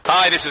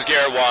this is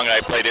Garrett Wong. I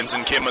played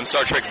Ensign Kim on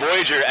Star Trek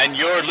Voyager, and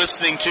you're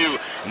listening to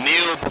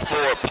Kneel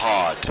Before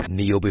Pod.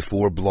 Kneel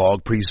Before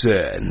Blog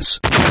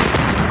presents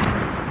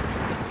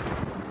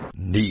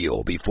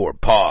Kneel Before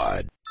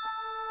Pod.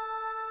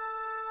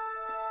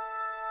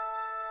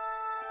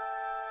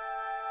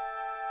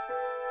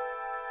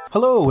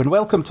 Hello and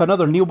welcome to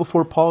another Kneel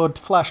Before Pod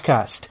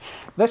Flashcast.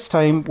 This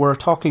time we're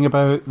talking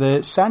about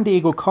the San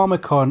Diego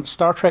Comic-Con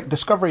Star Trek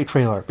Discovery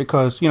trailer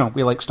because,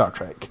 we like Star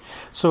Trek.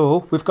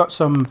 So we've got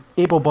some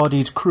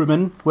able-bodied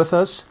crewmen with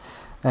us.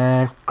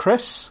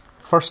 Chris,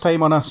 first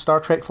time on a Star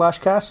Trek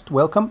Flashcast,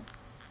 welcome.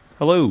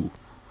 Hello.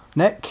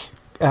 Nick,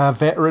 a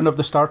veteran of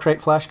the Star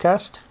Trek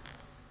Flashcast.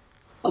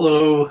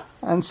 Hello.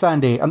 And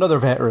Sandy, another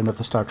veteran of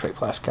the Star Trek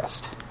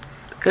Flashcast.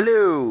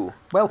 Hello.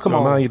 Welcome so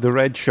all. Am I the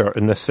red shirt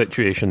in this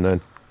situation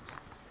then?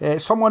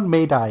 Someone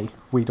may die.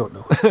 We don't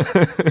know.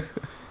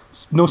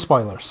 No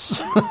spoilers.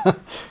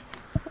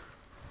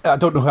 I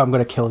don't know who I'm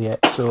going to kill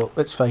yet, so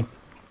it's fine.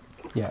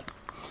 Yeah.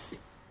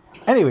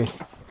 Anyway,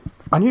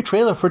 a new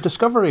trailer for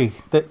Discovery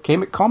that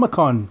came at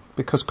Comic-Con,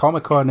 because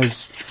Comic-Con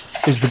is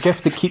the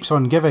gift that keeps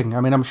on giving.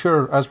 I mean, I'm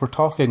sure as we're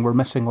talking, we're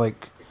missing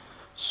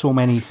so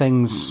many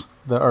things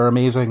that are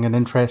amazing and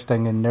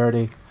interesting and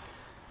nerdy.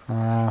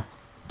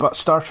 But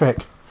Star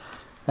Trek.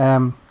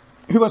 Who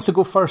wants to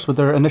go first with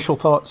their initial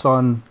thoughts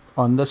on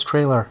this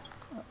trailer?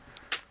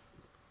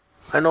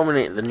 I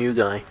nominate the new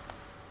guy.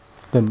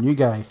 The new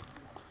guy.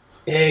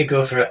 Yeah,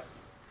 go for it.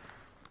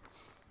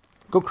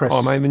 Go, Chris. Oh,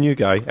 am I the new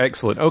guy?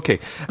 Excellent. Okay.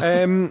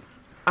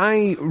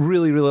 I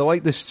really, really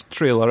like this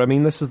trailer. I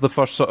mean, this is the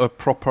first sort of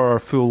proper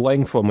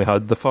full-length one we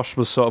had. The first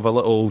was sort of a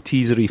little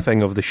teasery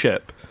thing of the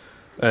ship.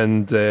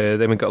 And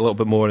then we got a little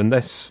bit more, and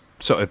this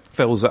sort of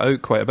fills it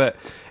out quite a bit.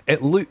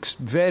 It looks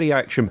very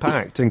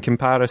action-packed in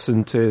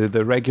comparison to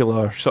the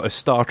regular sort of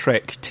Star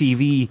Trek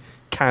TV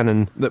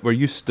canon that we're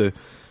used to.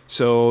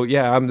 So,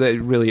 yeah,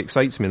 it really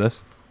excites me, this.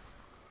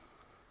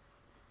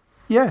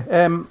 Yeah,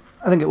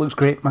 I think it looks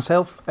great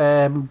myself.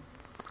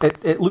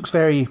 It looks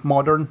very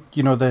modern.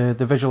 The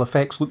visual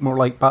effects look more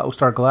like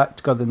Battlestar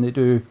Galactica than they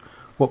do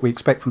what we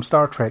expect from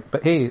Star Trek.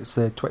 But hey, it's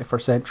the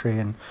 21st century,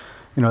 and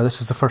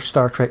this is the first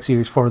Star Trek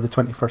series for the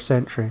 21st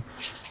century.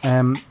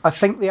 I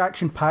think the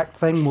action-packed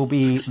thing will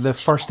be the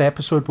first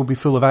episode will be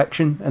full of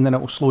action, and then it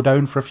will slow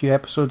down for a few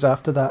episodes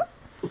after that.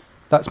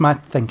 That's my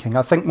thinking.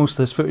 I think most of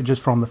this footage is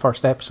from the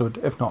first episode,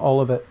 if not all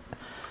of it.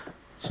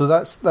 So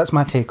that's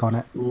my take on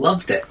it.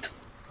 Loved it.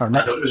 I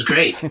thought it was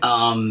great.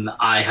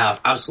 I have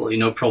absolutely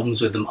no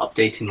problems with them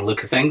updating the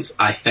look of things.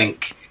 I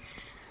think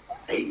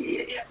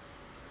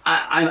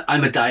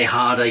I'm a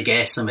diehard, I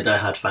guess. I'm a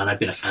diehard fan. I've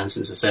been a fan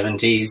since the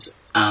 70s.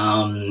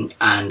 And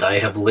I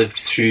have lived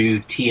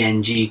through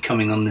TNG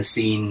coming on the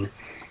scene,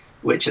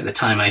 which at the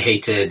time I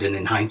hated, and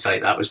in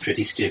hindsight that was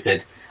pretty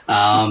stupid.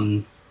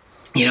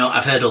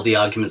 I've heard all the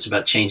arguments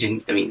about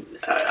changing. I mean,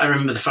 I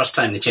remember the first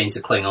time they changed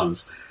the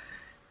Klingons.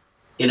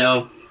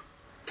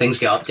 Things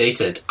get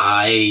updated.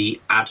 I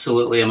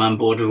absolutely am on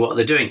board with what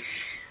they're doing.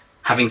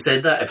 Having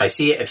said that, if I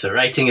see it, if the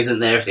writing isn't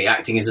there, if the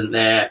acting isn't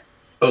there,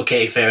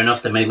 okay, fair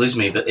enough, they may lose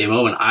me. But at the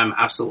moment, I'm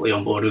absolutely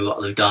on board with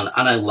what they've done.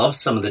 And I love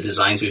some of the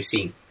designs we've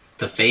seen.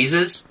 The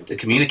phasers, the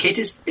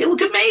communicators, they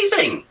look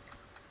amazing.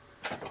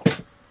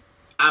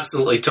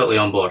 Absolutely, totally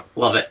on board.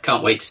 Love it.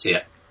 Can't wait to see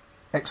it.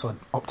 Excellent.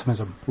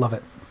 Optimism. Love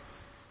it.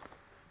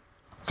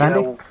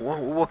 Sandy?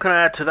 What can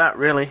I add to that,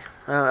 really?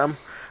 I'm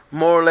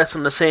more or less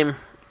on the same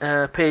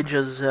page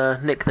as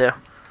Nick there.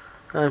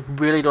 I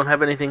really don't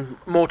have anything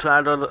more to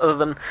add other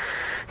than,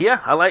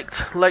 I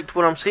liked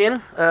what I'm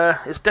seeing.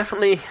 It's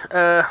definitely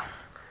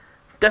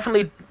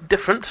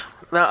different.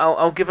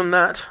 I'll give them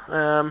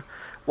that.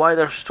 Why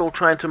they're still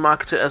trying to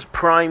market it as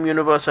Prime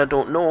Universe, I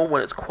don't know.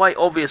 When it's quite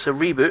obvious a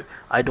reboot,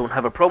 I don't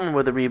have a problem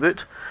with a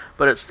reboot,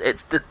 but it's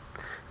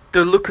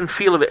the look and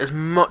feel of it is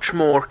much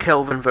more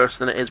Kelvinverse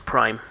than it is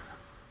Prime.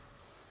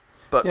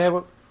 But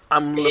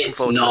I'm looking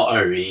forward to it. It's not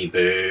a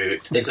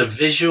reboot. It's a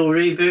visual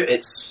reboot.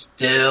 It's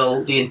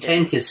still, the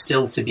intent is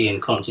still to be in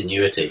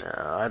continuity.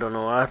 I don't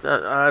know. I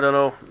don't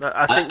know.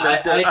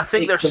 I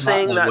think they're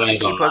saying that to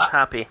keep us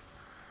happy.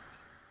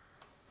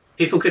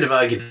 People could have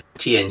argued that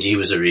TNG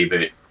was a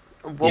reboot.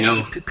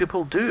 Well,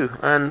 people do,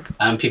 and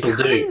people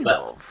do,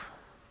 but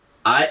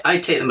I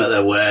take them at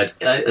their word.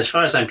 As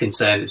far as I'm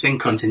concerned, it's in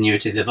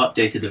continuity. They've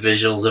updated the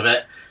visuals of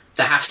it.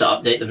 They have to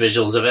update the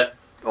visuals of it.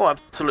 Oh,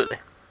 absolutely.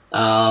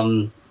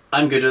 I'm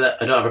good with it.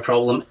 I don't have a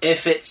problem.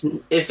 If it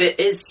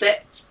is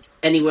set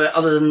anywhere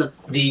other than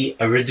the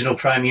original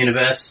Prime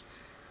universe,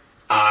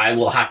 I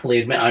will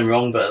happily admit I'm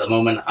wrong. But at the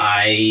moment,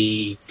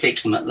 I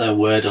take them at their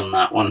word on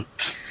that one.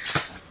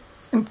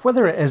 And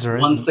whether it is or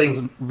isn't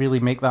doesn't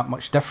really make that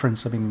much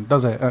difference. I mean,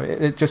 does it?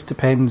 It just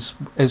depends.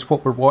 Is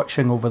what we're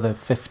watching over the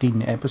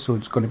 15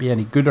 episodes going to be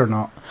any good or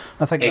not?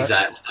 I think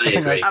exactly. I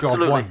think that's job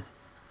one.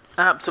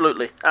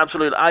 Absolutely.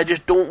 I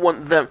just don't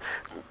want them,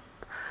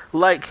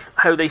 like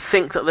how they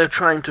think that they're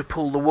trying to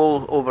pull the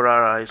wool over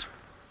our eyes.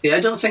 See, I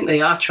don't think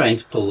they are trying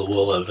to pull the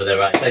wool over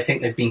their eyes. I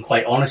think they've been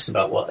quite honest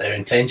about what their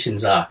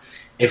intentions are.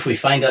 If we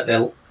find out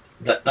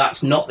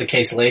that's not the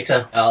case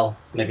later,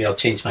 maybe I'll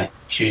change my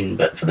tune.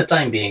 But for the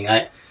time being,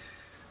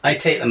 I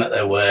take them at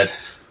their word.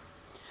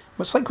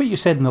 Well, it's like what you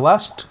said in the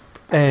last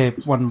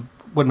one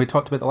when we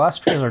talked about the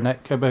last trailer,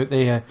 Nick, about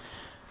the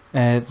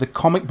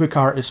comic book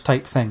artist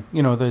type thing.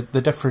 You know,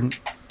 the different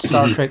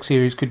Star Trek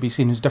series could be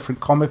seen as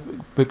different comic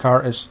book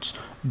artists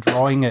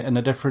drawing it in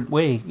a different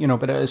way, you know,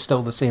 but it is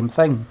still the same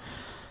thing.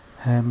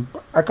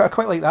 I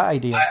quite like that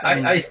idea.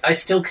 I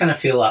still kind of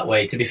feel that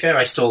way. To be fair,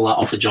 I stole that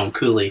off of John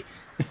Cooley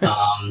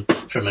from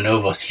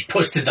Anovos. He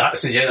posted that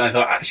suggestion, and I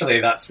thought,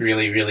 actually, that's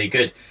really, really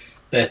good.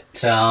 But,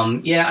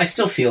 yeah, I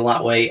still feel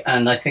that way,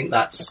 and I think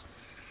that's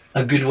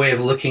a good way of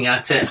looking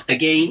at it.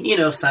 Again, you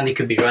know, Sandy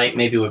could be right.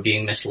 Maybe we're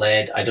being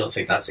misled. I don't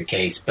think that's the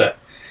case. But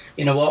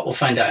you know what? We'll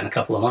find out in a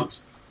couple of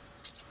months.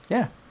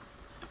 Yeah.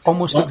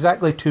 Almost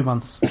exactly 2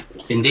 months.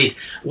 Indeed.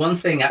 One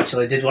thing,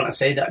 actually, I did want to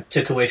say that I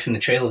took away from the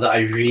trailer that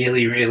I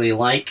really, really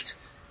liked.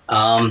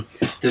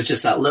 There's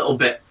just that little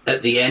bit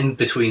at the end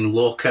between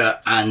Lorca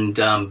and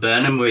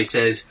Burnham where he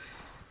says,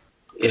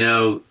 you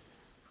know,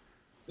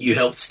 you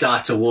helped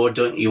start a war,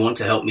 don't you want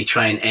to help me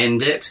try and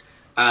end it?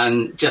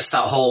 And just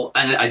that whole...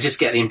 And I just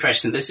get the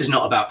impression that this is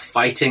not about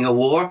fighting a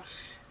war.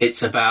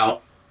 It's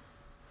about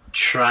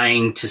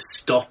trying to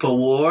stop a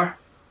war.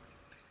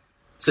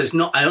 So it's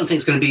not... I don't think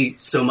it's going to be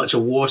so much a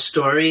war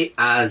story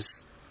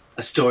as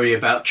a story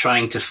about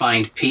trying to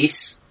find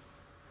peace.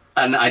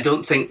 And I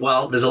don't think...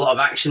 Well, there's a lot of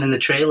action in the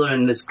trailer,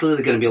 and there's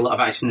clearly going to be a lot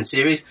of action in the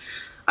series.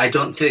 I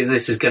don't think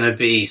this is going to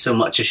be so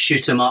much a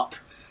shoot-'em-up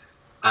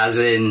as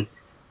in...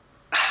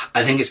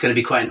 I think it's going to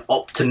be quite an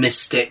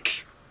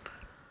optimistic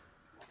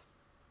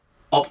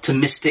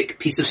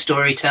piece of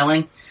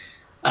storytelling,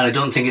 and I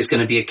don't think it's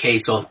going to be a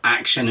case of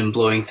action and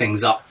blowing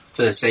things up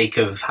for the sake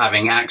of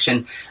having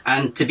action.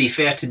 And to be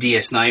fair to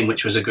DS9,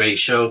 which was a great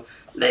show,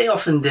 they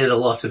often did a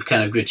lot of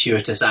kind of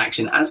gratuitous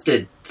action, as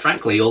did,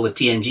 frankly, all the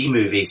TNG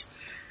movies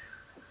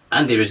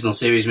and the original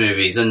series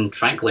movies, and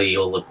frankly,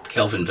 all the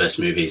Kelvinverse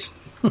movies.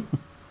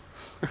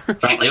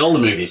 Frankly, all the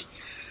movies.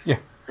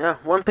 Yeah,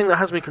 one thing that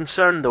has me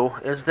concerned though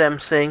is them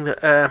saying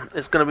that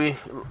it's going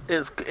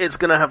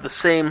to have the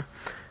same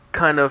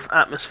kind of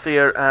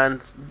atmosphere and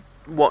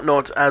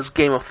whatnot as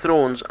Game of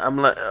Thrones. I'm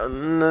like,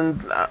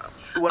 when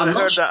I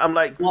heard that, I'm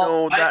like,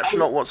 no, that's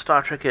not what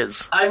Star Trek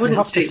is. I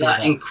wouldn't take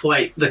that in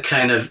quite the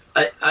kind of.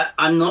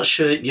 I'm not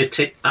sure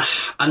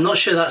I'm not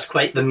sure that's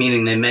quite the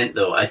meaning they meant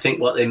though. I think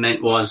what they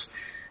meant was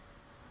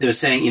they were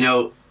saying, you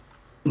know,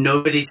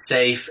 nobody's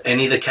safe.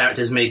 Any of the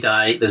characters may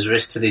die. There's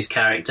risk to these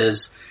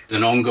characters. There's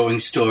an ongoing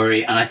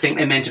story, and I think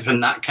they meant it from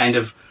that kind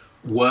of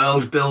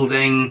world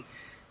building.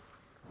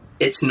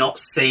 It's not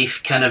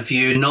safe kind of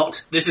view.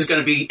 Not this is going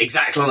to be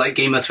exactly like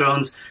Game of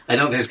Thrones. I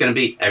don't think it's going to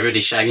be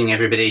everybody's shagging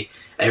everybody,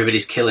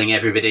 everybody's killing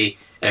everybody,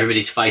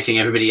 everybody's fighting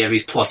everybody,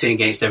 everybody's plotting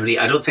against everybody.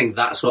 I don't think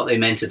that's what they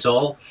meant at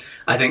all.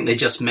 I think they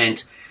just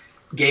meant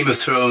Game of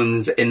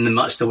Thrones in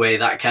much the way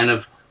that kind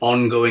of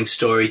ongoing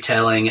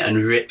storytelling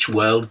and rich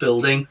world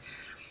building.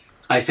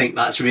 I think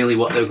that's really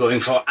what they're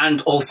going for.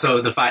 And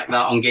also the fact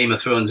that on Game of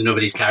Thrones,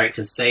 nobody's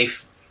character's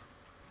safe.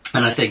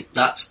 And I think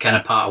that's kind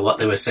of part of what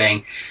they were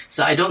saying.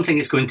 So I don't think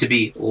it's going to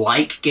be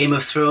like Game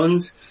of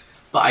Thrones,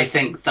 but I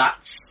think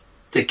that's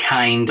the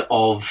kind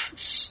of...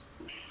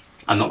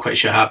 I'm not quite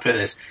sure how to put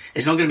this.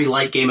 It's not going to be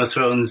like Game of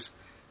Thrones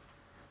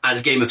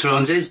as Game of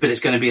Thrones is, but it's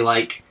going to be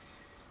like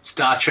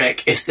Star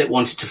Trek if it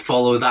wanted to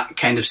follow that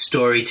kind of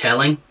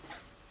storytelling.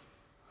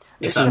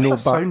 It's just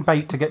a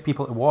soundbite to get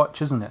people to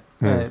watch, isn't it?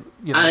 You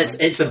know, and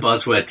it's a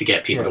buzzword to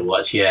get people to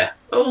watch. Yeah.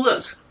 Oh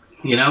look,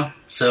 you know.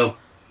 So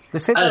they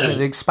said that about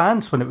The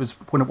Expanse when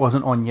it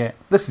wasn't on yet.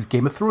 This is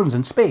Game of Thrones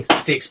in space.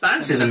 The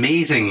Expanse is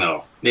amazing,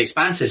 though. The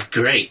Expanse is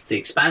great. The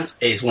Expanse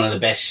is one of the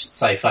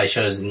best sci-fi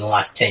shows in the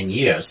last 10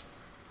 years.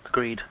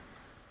 Agreed.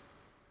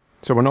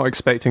 So we're not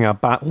expecting a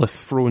Battle of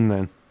Throne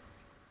then?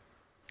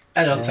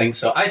 I don't think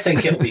so. I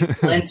think it'll be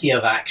plenty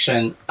of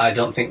action. I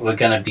don't think we're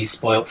going to be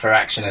spoilt for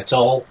action at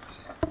all.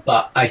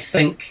 But I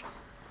think,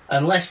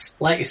 unless,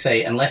 like you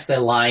say, unless they're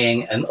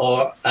lying, and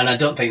I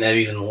don't think they're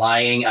even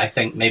lying. I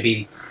think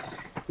maybe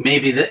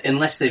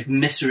unless they've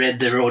misread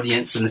their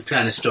audience and the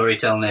kind of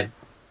storytelling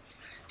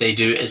they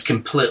do is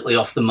completely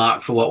off the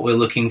mark for what we're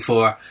looking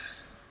for.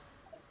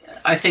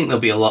 I think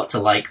there'll be a lot to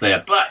like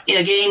there. But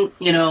again,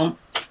 you know,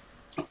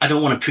 I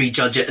don't want to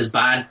prejudge it as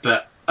bad,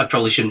 but I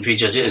probably shouldn't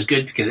prejudge it as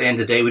good because at the end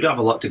of the day, we don't have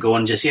a lot to go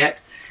on just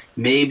yet.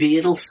 Maybe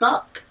it'll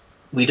suck.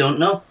 We don't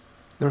know.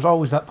 There's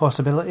always that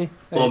possibility.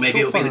 Or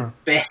maybe it'll be the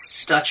best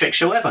Star Trek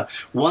show ever.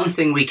 One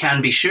thing we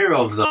can be sure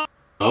of,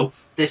 though,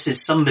 this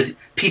is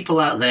people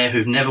out there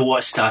who've never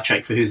watched Star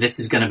Trek for who this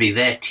is going to be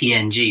their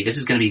TNG. This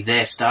is going to be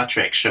their Star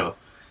Trek show.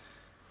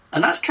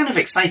 And that's kind of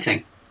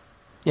exciting.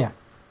 Yeah.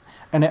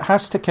 And it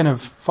has to kind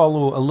of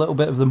follow a little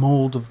bit of the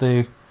mould of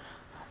the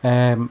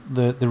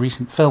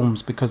recent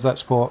films because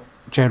that's what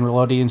general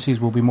audiences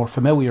will be more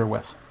familiar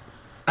with.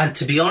 And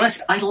to be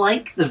honest, I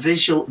like the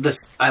visual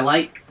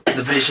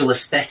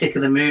aesthetic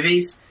of the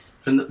movies,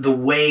 from the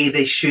way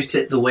they shoot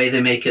it, the way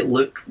they make it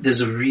look.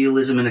 There's a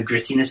realism and a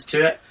grittiness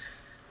to it.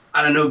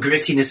 I don't know,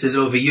 grittiness is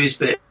overused,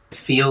 but it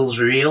feels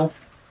real.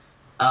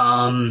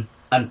 and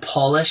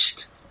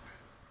polished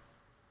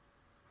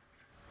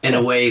in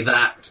a way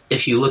that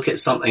if you look at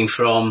one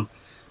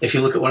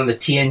of the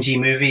TNG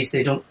movies,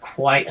 they don't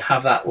quite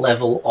have that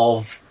level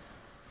of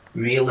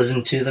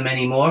realism to them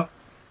anymore.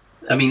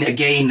 I mean,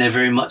 again, they're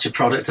very much a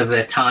product of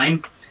their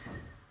time.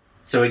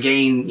 So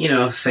again,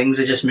 things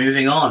are just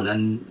moving on.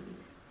 And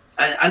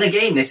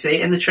again, they say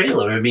it in the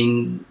trailer. I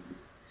mean,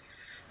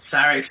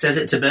 Sarek says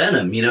it to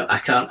Burnham.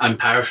 I'm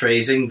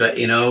paraphrasing, but,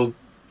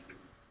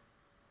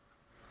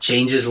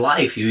 change is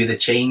life. You either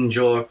change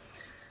or,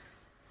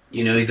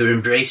 either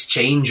embrace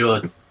change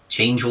or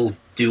change will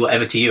do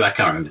whatever to you. I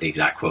can't remember the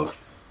exact quote.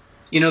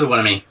 You know what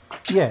I mean?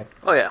 Yeah.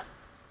 Oh, yeah.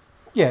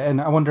 Yeah,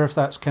 and I wonder if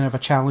that's kind of a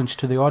challenge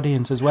to the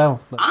audience as well.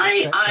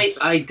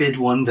 I did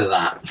wonder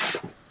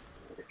that.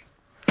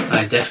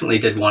 I definitely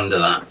did wonder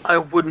that. I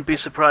wouldn't be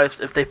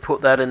surprised if they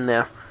put that in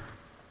there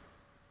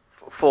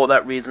for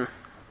that reason.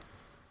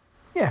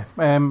 Yeah,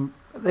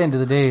 at the end of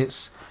the day,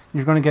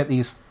 you're going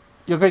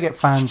to get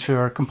fans who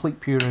are complete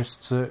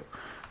purists that,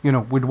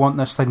 would want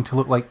this thing to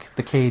look like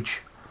The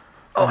Cage.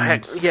 Oh,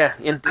 heck, yeah.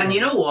 And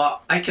you know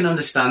what? I can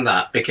understand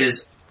that,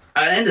 because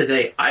at the end of the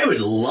day, I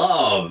would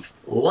love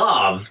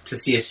to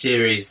see a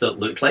series that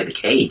looked like The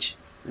Cage.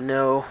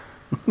 No.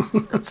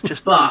 That's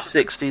just the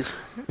 60s.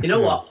 You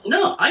know what?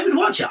 No, I would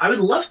watch it. I would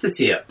love to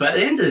see it. But at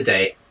the end of the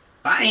day,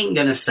 that ain't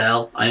going to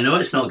sell. I know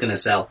it's not going to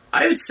sell.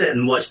 I would sit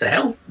and watch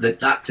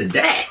that to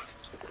death.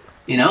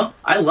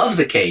 I love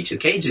The Cage. The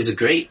Cage is a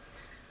great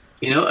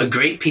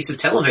piece of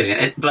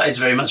television. But it's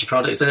very much a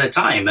product of their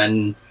time.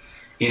 And,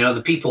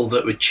 the people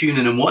that would tune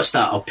in and watch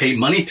that or pay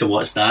money to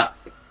watch that,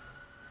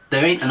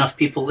 there ain't enough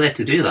people there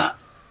to do that.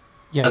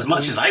 Yeah, as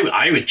much as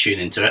I would tune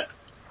into it.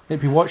 It'd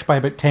be watched by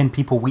about 10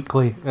 people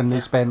weekly, and they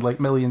spend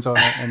millions on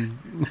it. And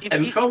it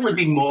would probably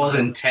be more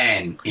than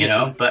 10,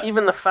 But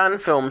even the fan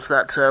films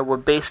that were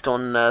based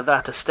on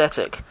that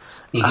aesthetic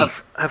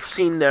have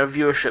seen their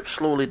viewership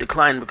slowly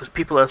decline, because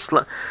people are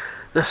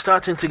they're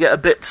starting to get a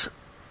bit.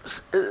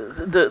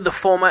 The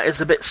format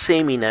is a bit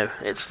samey now.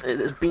 It's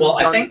been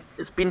done. I think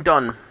it's been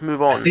done.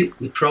 Move on. I think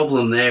the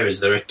problem there is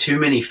there are too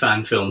many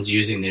fan films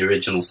using the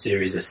original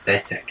series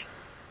aesthetic.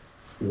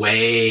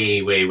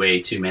 Way, way, way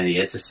too many.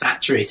 It's a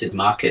saturated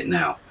market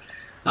now.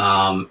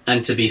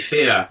 And to be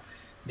fair,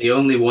 the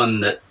only one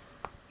that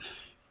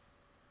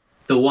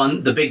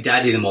the big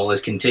daddy of them all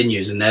is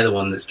Continues, and they're the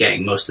one that's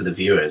getting most of the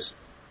viewers.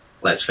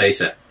 Let's face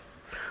it.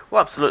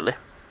 Well, absolutely.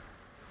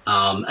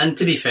 And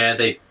to be fair,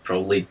 they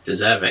probably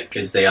deserve it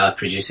because they are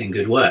producing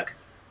good work.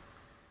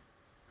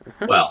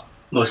 Well,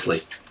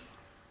 mostly.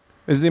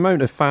 Is the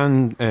amount of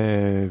fan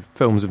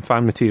films and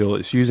fan material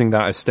that's using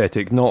that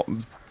aesthetic not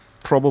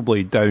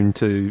probably down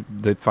to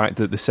the fact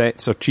that the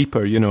sets are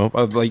cheaper,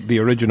 like the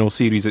original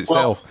series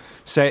itself? Well,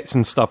 sets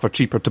and stuff are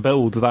cheaper to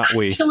build that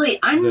way. Actually,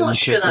 I'm not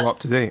sure that's up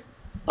to date.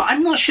 But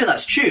I'm not sure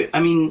that's true. I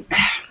mean,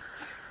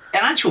 in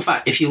actual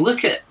fact, if you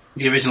look at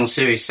the original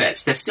series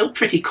sets, they're still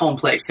pretty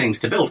complex things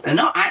to build. And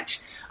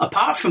not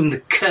apart from the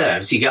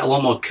curves, you get a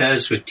lot more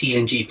curves with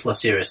TNG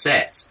Plus era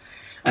sets.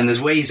 And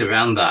there's ways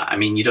around that. I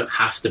mean, you don't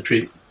have to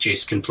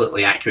produce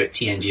completely accurate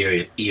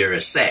TNG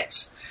era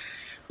sets.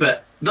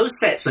 But those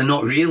sets are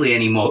not really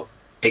any more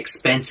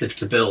expensive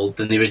to build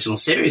than the original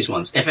series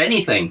ones. If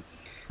anything,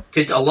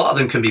 because a lot of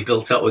them can be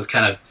built up with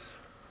kind of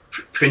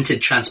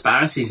printed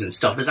transparencies and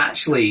stuff. There's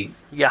actually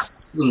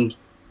some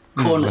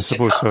corners to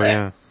cut there.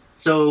 Yeah.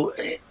 So,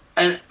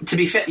 and to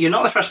be fair, you're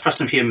not the first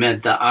person who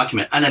made that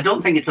argument. And I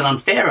don't think it's an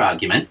unfair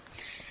argument.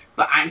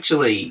 But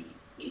actually,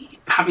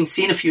 having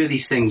seen a few of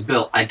these things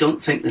built, I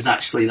don't think there's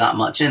actually that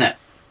much in it.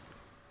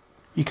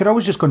 You could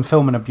always just go and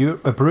film in a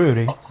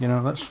brewery.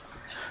 That's...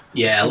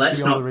 Yeah,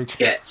 let's not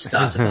get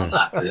started on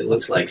that because it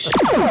looks like shit.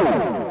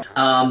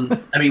 I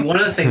mean, one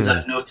of the things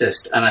I've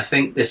noticed, and I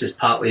think this is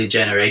partly a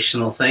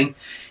generational thing,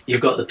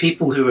 you've got the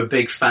people who are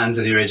big fans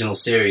of the original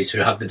series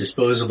who have the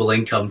disposable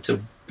income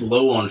to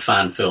blow on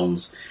fan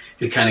films,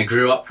 who kind of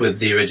grew up with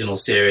the original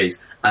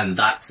series, and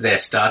that's their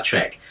Star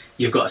Trek.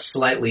 You've got a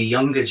slightly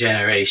younger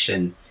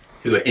generation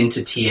who are into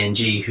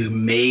TNG, who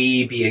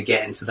maybe are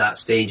getting to that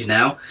stage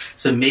now.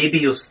 So maybe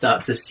you'll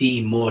start to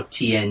see more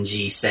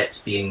TNG sets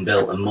being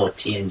built and more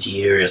TNG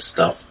era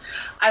stuff.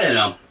 I don't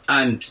know.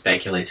 I'm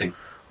speculating.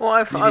 Well,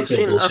 I've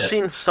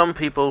seen some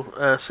people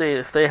say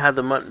if they had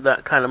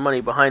that kind of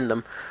money behind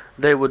them,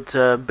 they would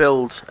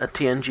build a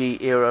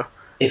TNG era.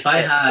 If I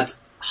had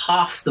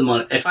half the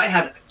money, if I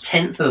had a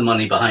tenth of the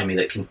money behind me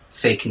that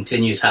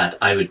Continues had,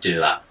 I would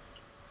do that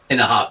in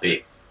a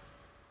heartbeat.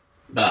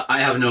 But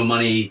I have no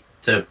money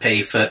to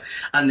pay for.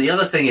 And the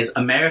other thing is,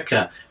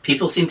 America,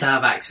 people seem to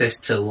have access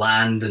to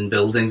land and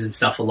buildings and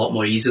stuff a lot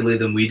more easily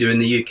than we do in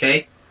the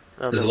UK.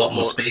 There's a lot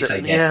more space, I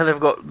guess. Yeah, they've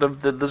got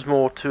there's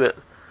more to it.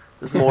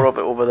 There's more of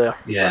it over there.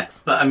 Yeah,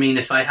 but I mean,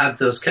 if I had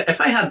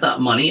that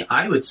money,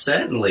 I would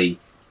certainly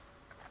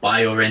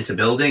buy or rent a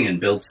building and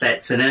build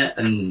sets in it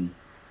and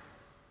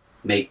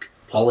make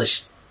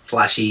polished,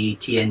 flashy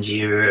TNG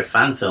era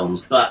fan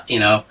films. But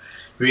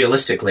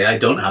realistically, I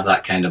don't have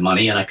that kind of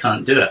money and I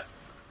can't do it.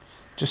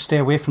 Just stay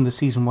away from the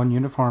season 1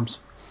 uniforms.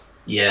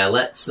 Yeah,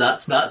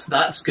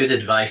 that's good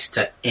advice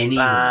to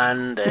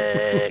anyone.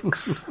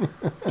 Bandex.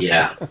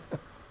 Yeah,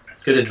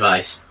 good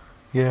advice.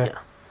 Yeah.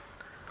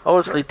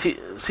 Obviously,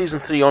 season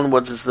 3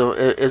 onwards is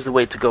the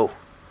way to go.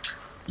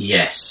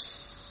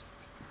 Yes.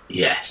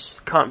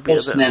 Can't be a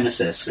Post bit.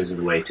 Nemesis is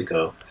the way to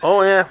go.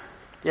 Oh yeah,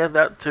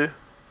 that too.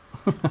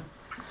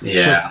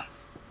 Yeah.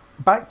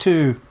 Back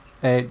to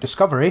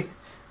Discovery,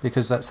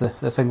 because that's the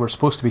thing we're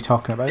supposed to be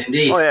talking about.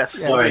 Indeed. Oh yes,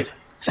 Sorry. indeed.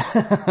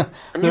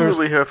 I knew we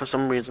were here for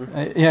some reason.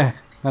 Yeah,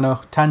 I know.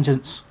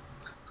 Tangents,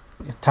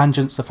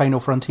 the final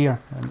frontier,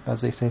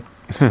 as they say.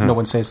 No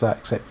one says that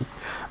except me.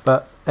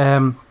 But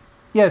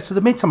yeah, so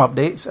they made some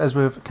updates, as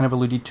we've kind of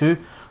alluded to.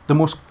 The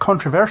most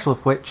controversial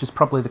of which is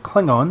probably the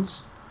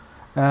Klingons.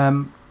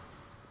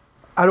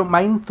 I don't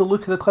mind the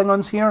look of the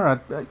Klingons here.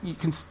 I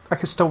can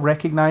still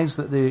recognise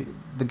that the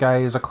guy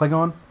is a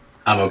Klingon.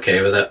 I'm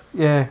okay with it.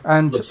 Yeah,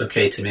 and Looks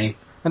okay to me.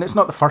 and it's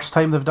not the first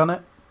time they've done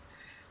it.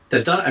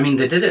 They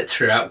did it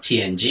throughout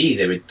TNG.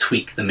 They would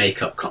tweak the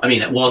makeup. I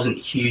mean, it wasn't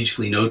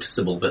hugely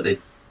noticeable, but they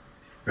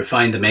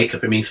refined the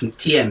makeup. I mean, from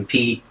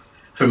TMP,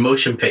 from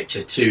motion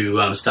picture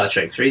to Star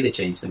Trek 3, they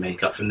changed the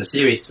makeup. From the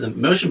series to the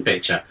motion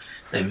picture,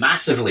 they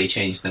massively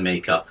changed the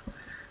makeup.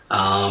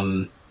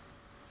 And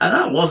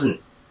that wasn't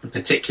a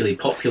particularly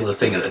popular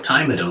thing at the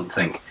time, I don't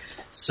think.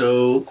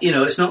 So,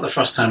 it's not the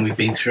first time we've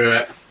been through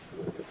it.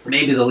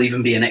 Maybe there'll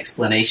even be an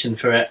explanation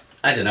for it.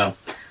 I don't know.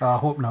 I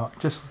hope not.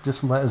 Just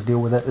let us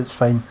deal with it. It's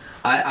fine.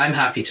 I'm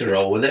happy to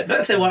roll with it, but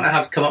if they want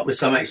to come up with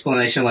some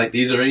explanation like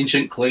these are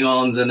ancient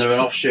Klingons and they're an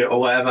offshoot or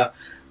whatever,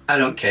 I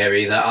don't care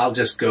either. I'll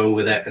just go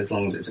with it as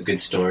long as it's a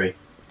good story.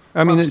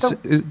 I mean, Well,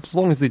 it's as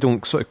long as they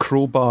don't sort of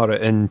crowbar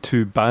it in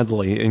too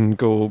badly and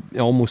go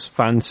almost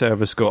fan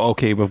service. Go,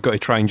 okay, we've got to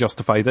try and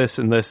justify this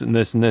and this and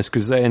this and this,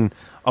 because then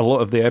a lot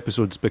of the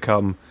episodes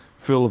become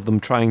full of them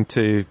trying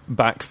to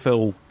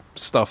backfill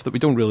stuff that we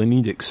don't really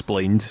need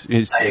explained.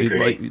 I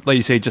agree. Like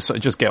you say,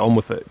 just get on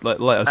with it. Let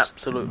us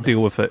Absolutely.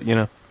 deal with it.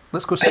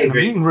 Let's go sit in the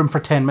agree. meeting room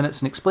for 10 minutes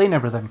and explain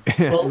everything.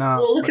 Well, No.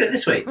 well, look at it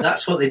this way.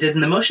 That's what they did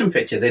in the motion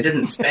picture. They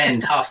didn't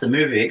spend half the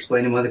movie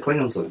explaining why the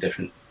Klingons look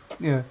different.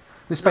 Yeah.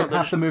 They spent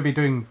half the movie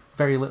doing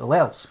very little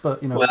else,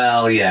 but,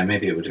 Well, yeah,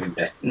 maybe it would have been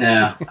better.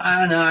 No,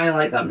 I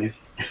like that movie.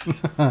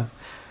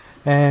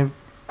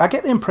 I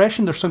get the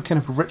impression there's some kind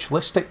of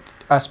ritualistic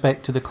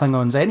aspect to the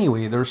Klingons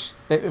anyway.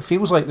 It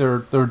feels like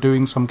they're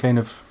doing some kind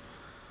of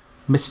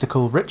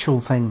mystical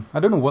ritual thing. I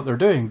don't know what they're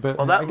doing, but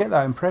I get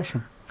that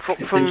impression.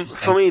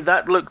 For me,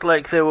 that looked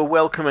like they were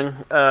welcoming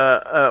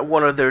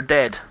one of their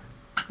dead.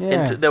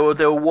 Yeah. They were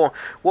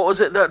what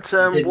was it that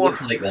It did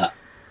Worf look like that.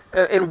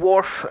 in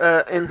Worf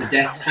in The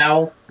Death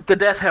Howl. the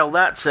Death Hell?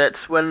 That's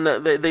it. When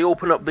they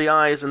open up the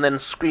eyes and then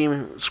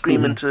scream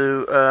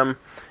into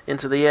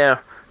the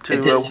air It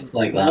did to look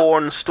like that.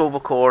 warn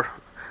Sto-Vo-Kor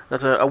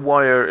that a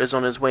warrior is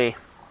on his way.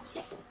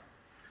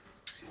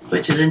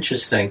 Which is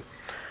interesting.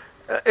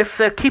 If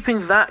they're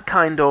keeping that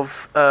kind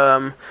of,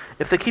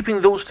 if they're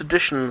keeping those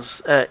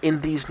traditions in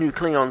these new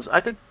Klingons,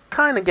 I could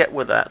kind of get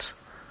with that.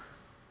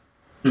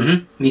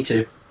 Me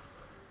too.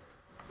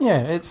 Yeah,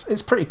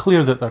 it's pretty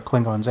clear that they're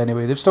Klingons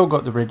anyway. They've still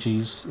got the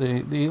ridges.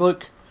 They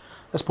look,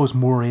 I suppose,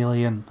 more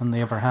alien than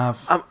they ever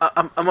have.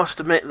 I must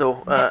admit,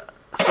 though,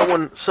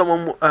 someone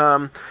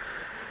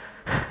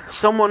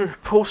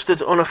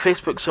posted on a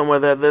Facebook somewhere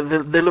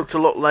that they looked a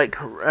lot like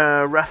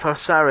Rathar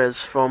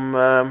Sares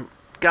from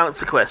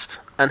Galaxy Quest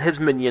and his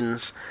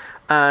minions,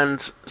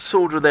 and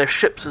so do their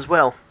ships as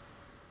well.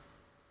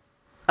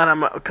 And I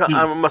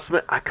must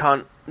admit, I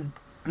can't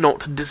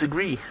not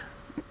disagree.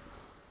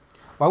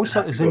 I always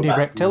thought the Xindi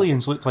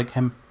reptilians looked like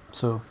him,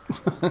 so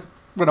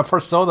when I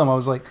first saw them, I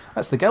was like,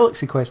 that's the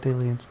Galaxy Quest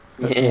aliens.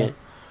 But, Yeah.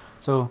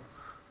 So,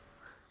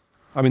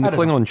 I mean, the I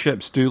don't know. Klingon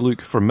ships do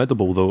look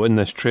formidable, though. In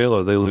this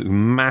trailer, they look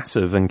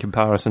massive in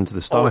comparison to the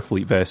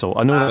Starfleet vessel.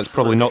 I know that's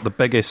probably absolutely. not the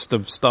biggest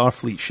of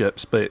Starfleet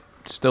ships, but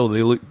still,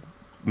 they look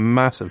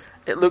massive.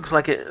 It looks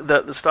like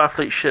that the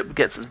Starfleet ship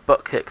gets its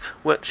butt kicked,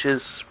 which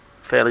is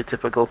fairly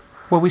typical.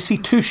 well, we see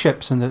three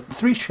ships in this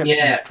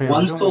Yeah, trailer.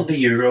 one's don't called we?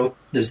 the Euro.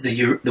 There's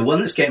the one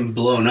that's getting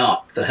blown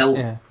up. The hull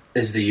Yeah.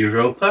 is the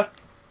Europa.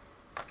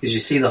 Because you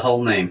see the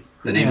hull name.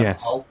 The name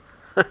Yes. of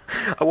the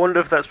hull. I wonder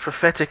if that's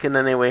prophetic in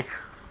any way.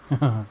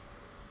 Who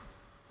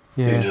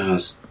Yeah.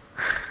 knows?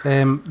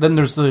 Then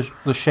there's the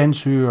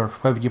Shenzhou, or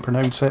however you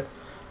pronounce it.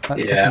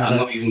 That's kicking Yeah, I'm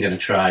about. not even going to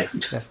try.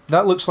 Yeah.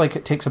 That looks like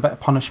it takes a bit of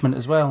punishment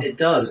as well. It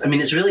does. I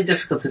mean, it's really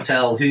difficult to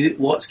tell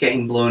what's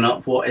getting blown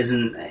up, what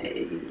isn't.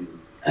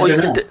 I Well,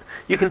 don't know.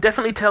 you can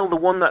definitely tell the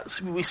one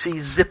that we see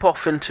zip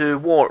off into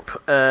warp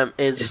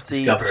is It's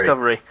the Discovery.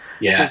 Discovery.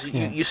 Yeah.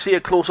 Because you see a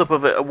close up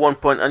of it at one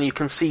point, and you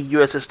can see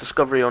USS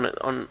Discovery on it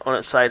on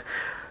its side.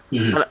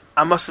 Mhm. And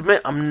I must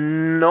admit,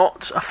 I'm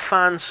not a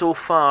fan so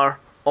far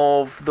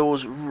of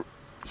those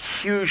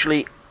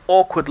hugely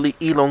awkwardly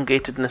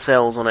elongated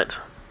nacelles on it.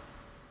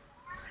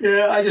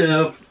 Yeah, I don't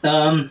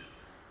know.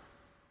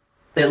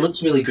 It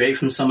looks really great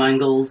from some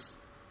angles.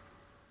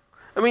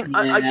 I mean,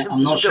 Yeah,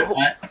 I'm not the sure.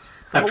 whole-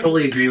 I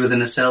probably agree with the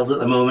nacelles at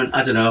the moment.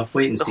 I don't know.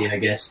 Wait and see, I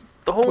guess.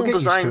 The whole We'll get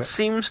used to design it.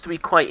 seems to be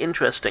quite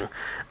interesting,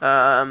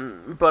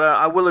 but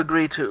I will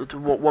agree to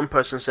what one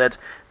person said.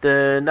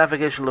 The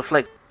navigational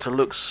reflector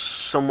looks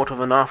somewhat of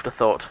an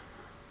afterthought.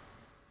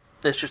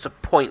 It's just a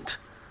point,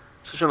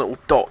 such a little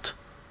dot.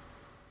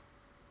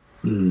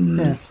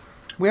 Yeah.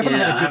 We haven't Yeah,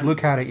 had I a good haven't-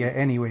 look at it yet,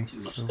 anyway. Too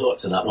much so- thought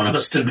to that one, I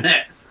must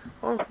admit.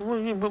 Oh,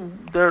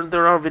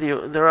 there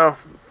are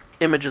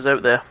images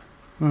out there.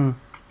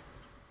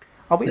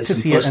 I'll wait There's to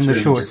some see it in the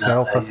poster show images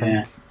out itself. there, I think.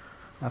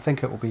 yeah. I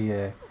think it will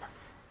be.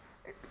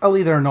 I'll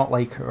either not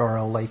like it or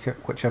I'll like it,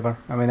 whichever.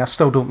 I mean, I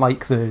still don't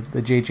like the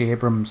J.J.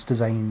 Abrams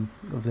design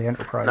of the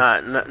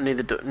Enterprise.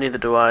 Neither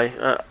do I.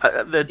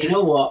 They're You just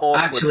know what? awkward.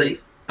 Actually,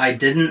 I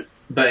didn't,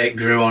 but it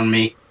grew on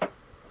me.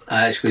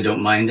 I actually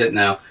don't mind it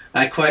now.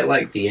 I quite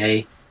like the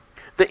A.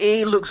 The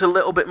A looks a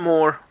little bit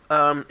more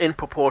in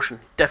proportion,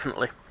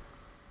 definitely.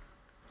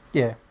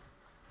 Yeah,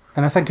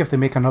 and I think if they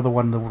make another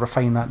one, they'll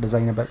refine that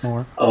design a bit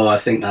more. Oh, I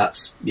think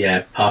that's,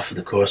 par for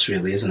the course,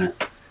 really, isn't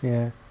it?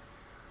 Yeah.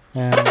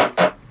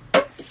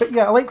 But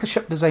yeah, I like the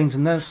ship designs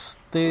in this.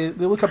 They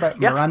look a bit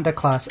Yeah. Miranda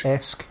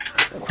class-esque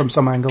from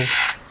some angles.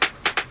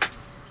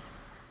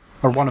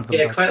 Or one of them.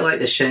 Yeah, does. quite like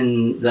the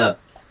Shenzhou.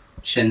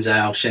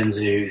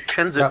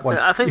 Shenzhou. That one.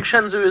 I think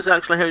Shenzhou is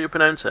actually how you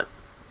pronounce it.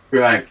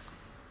 Right.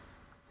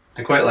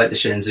 I quite like the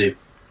Shenzhou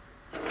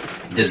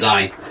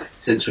design,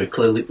 since we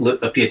clearly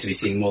appear to be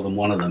seeing more than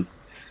one of them.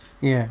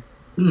 Yeah.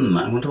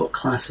 I wonder what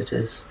class it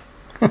is.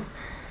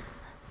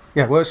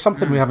 Yeah, well, it's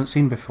something we haven't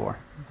seen before,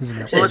 isn't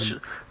it? It is.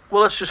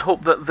 Let's just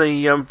hope that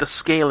the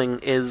scaling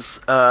is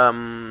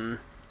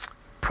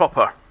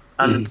proper,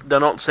 and they're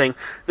not saying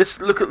this.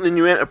 Look at the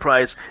new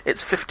Enterprise;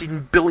 it's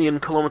 15 billion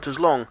kilometers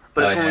long,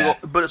 but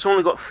it's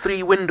only got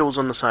 3 windows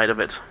on the side of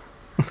it.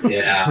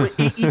 Yeah.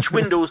 Each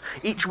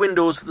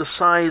window's the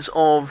size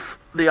of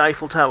the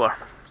Eiffel Tower.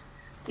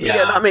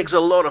 Yeah, that makes a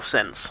lot of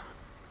sense.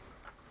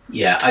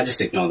 Yeah, I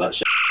just ignore that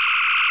shit.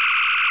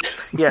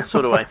 Yeah,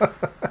 so do I.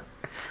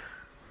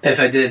 If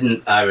I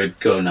didn't, I would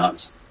go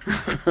nuts.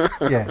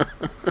 Yeah.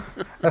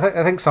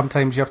 I think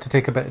sometimes you have to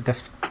take a bit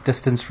of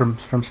distance from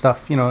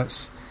stuff. You know,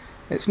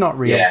 it's not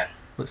real. Yeah,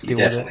 Let's you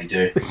deal with definitely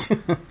it.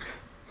 do.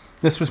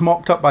 This was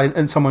mocked up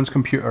in someone's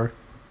computer.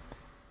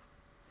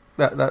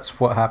 That's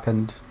what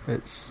happened.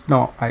 It's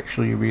not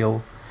actually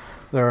real.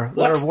 There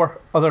are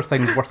other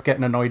things worth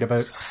getting annoyed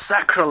about.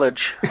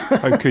 Sacrilege.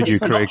 How could you,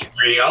 Craig? Not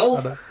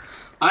real.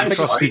 I'm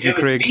sorry. trusted you,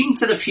 Craig.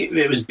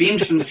 It was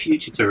beamed from the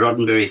future to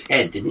Roddenberry's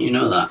head. Didn't you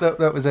know that?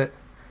 That was it.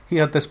 He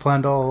had this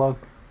planned all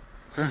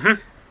along.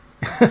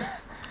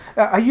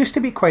 I used to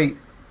be quite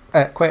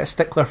a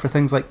stickler for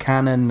things like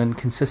canon and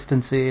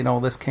consistency and all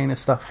this kind of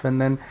stuff,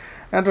 and then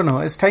I don't know.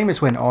 As time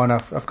has went on,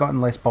 I've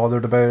gotten less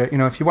bothered about it. You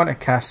know, if you want to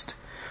cast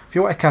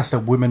a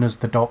woman as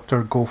the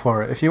Doctor, go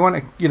for it. If you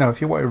want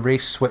to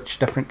race switch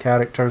different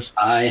characters,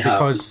 I have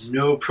because-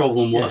 no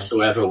problem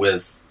whatsoever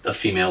with a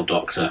female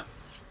Doctor.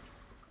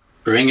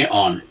 Bring it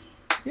on.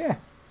 yeah,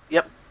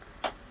 Yep.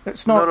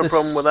 it's not Not a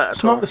problem with that at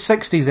It's all. not the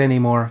 '60s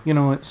anymore. You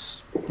know,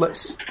 it's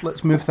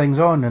let's move things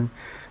on,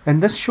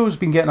 and this show's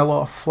been getting a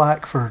lot of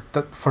flack for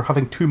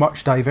having too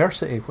much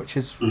diversity, which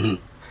is. Well,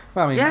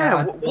 I mean,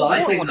 Yeah. Well,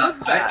 I think what's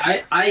with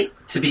that. I,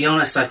 to be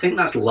honest, I think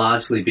that's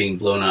largely being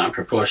blown out of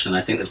proportion.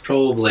 I think there's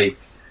probably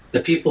the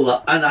people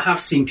that, and I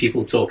have seen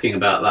people talking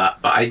about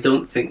that, but I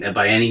don't think they're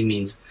by any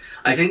means.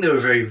 I think they're a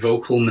very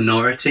vocal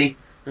minority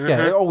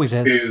yeah, it always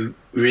is. who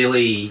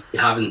really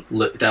haven't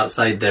looked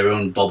outside their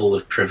own bubble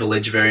of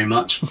privilege very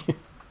much.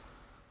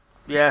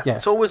 Yeah, Yeah.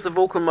 it's always the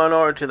vocal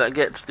minority that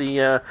gets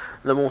the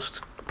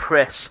most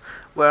press,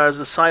 whereas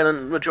the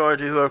silent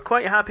majority who are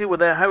quite happy with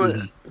how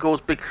it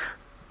goes,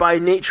 by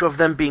nature of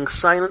them being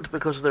silent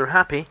because they're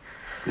happy,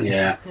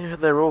 Yeah.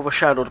 they're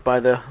overshadowed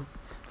by the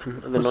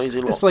noisy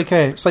lot.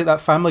 It's like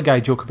that Family Guy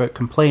joke about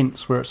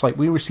complaints, where it's like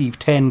we received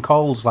 10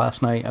 calls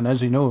last night, and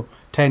as you know,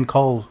 10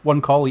 calls,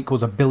 one call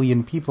equals 1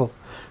 billion people.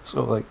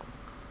 So like,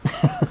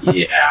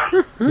 Yeah.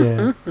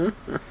 yeah,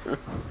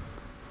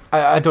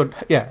 I don't.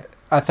 Yeah,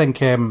 I think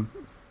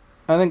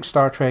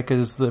Star Trek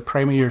is the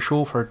premier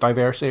show for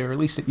diversity, or at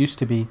least it used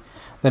to be.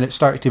 Then it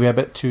started to be a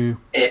bit too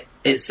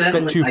It's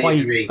certainly, I white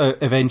agree.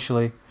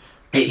 eventually.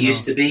 It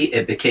used to be.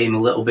 It became a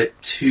little bit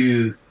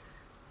too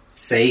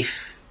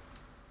safe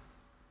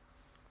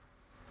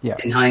Yeah.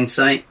 in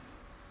hindsight.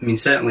 I mean,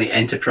 certainly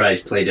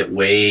Enterprise played it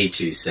way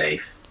too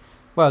safe.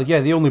 Well, yeah,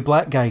 the only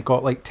black guy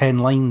got like 10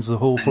 lines the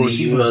whole 4 And he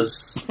seasons.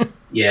 was,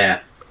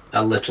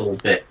 a little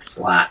bit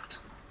flat.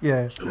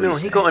 Yeah. shall we No,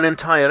 say. he got an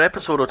entire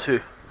episode or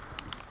two.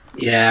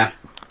 Yeah.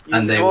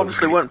 And they You were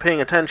obviously weren't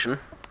paying attention.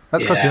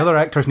 That's because Yeah. the other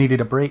actors needed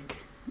a break.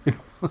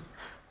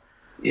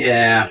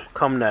 Yeah.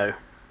 Come now.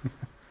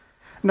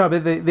 No,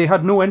 but they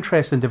had no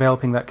interest in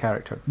developing that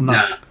character. None.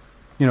 Nah.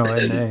 You know,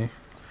 They and didn't.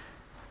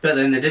 But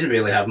then they didn't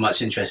really have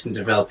much interest in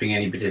developing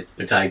any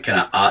besides kind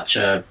of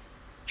Archer,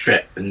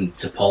 Trip, and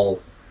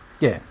T'Pol.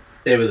 yeah.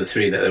 They were the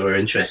three that they were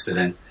interested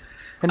in.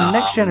 And the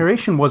Next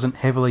Generation wasn't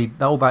heavily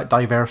all that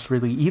diverse,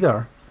 really,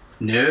 either.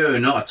 No,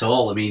 not at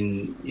all. I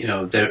mean,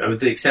 with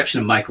the exception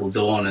of Michael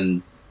Dorn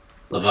and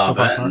LeVar LeVar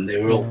Burton, they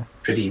were all yeah.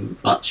 pretty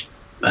much.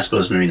 I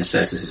suppose Marina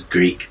Sirtis is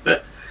Greek,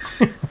 but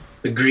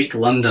a Greek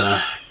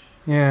Londoner.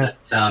 Yeah,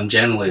 But,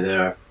 generally,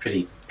 they're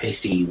pretty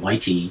pasty,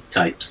 whitey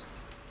types.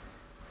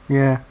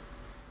 yeah.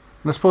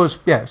 And I suppose,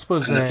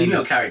 And the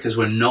female characters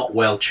were not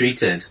well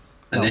treated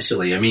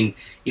initially. I mean,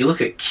 you look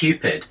at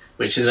Cupid,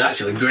 which is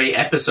actually a great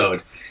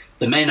episode.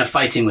 The men are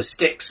fighting with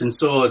sticks and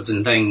swords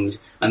and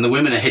things, and the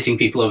women are hitting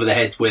people over the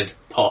heads with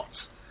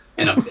pots.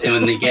 And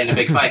when they get in a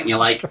big fight, and you're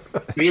like,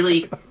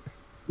 really?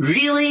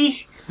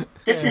 Really?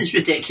 This is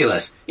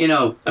ridiculous. You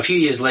know, a few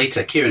years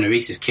later, Kieran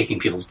Reese is kicking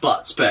people's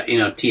butts, but, you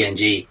know,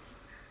 TNG,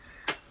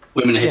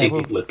 women are hitting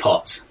people with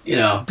pots, you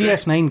know.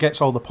 DS9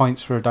 gets all the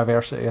points for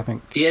diversity, I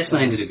think.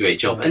 DS9 did a great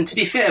job. And to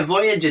be fair,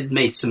 Voyage had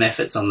made some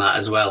efforts on that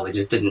as well. They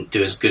just didn't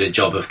do as good a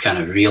job of kind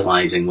of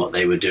realising what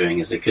they were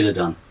doing as they could have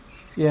done.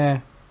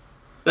 Yeah.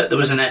 But there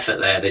was an effort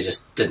there. They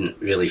just didn't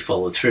really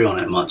follow through on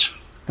it much.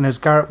 And as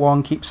Garrett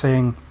Wong keeps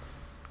saying,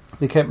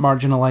 they kept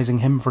marginalising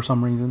him for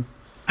some reason.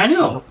 I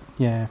know.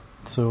 Yeah,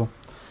 so...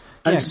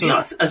 And yeah, to be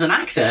honest, as an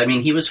actor, I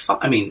mean, he was...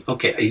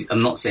 okay,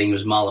 I'm not saying he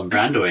was Marlon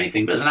Brando or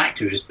anything, but as an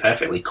actor, he was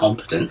perfectly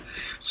competent.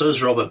 So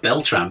is Robert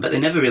Beltran, but they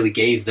never really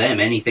gave them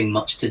anything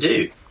much to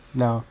do.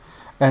 No.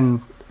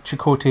 And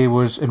Chakotay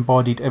was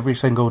embodied every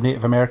single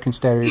Native American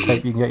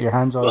stereotype you can get your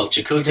hands on. Well,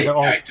 Chakotay's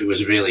character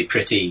was really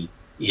pretty,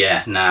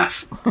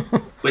 naff.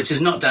 Which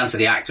is not down to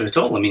the actor at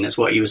all. I mean, it's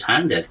what he was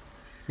handed.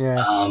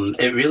 Yeah.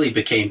 It really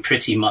became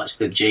pretty much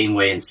the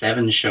Janeway and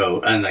Seven show,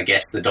 and I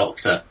guess the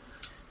Doctor.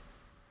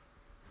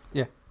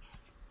 Yeah.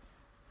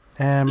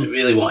 I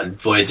really wanted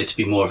Voyager to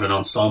be more of an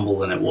ensemble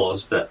than it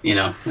was, but, you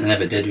know, it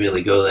never did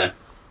really go there.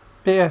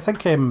 But yeah, I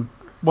think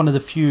one of the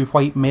few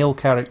white male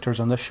characters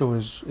on this show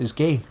is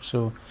gay,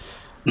 so...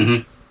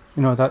 Mm-hmm.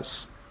 You know,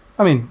 that's...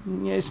 I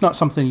mean, it's not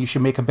something you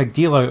should make a big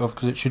deal out of,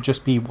 because it should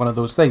just be one of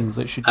those things.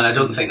 It should. And I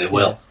don't think they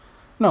will.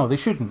 No, they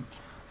shouldn't.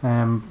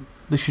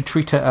 They should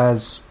treat it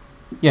as...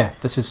 Yeah,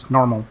 this is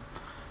normal.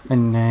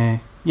 And,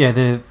 at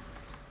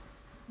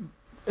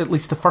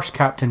least the first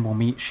captain we'll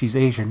meet, she's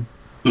Asian.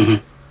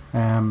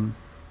 Mm-hmm.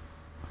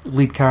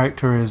 Lead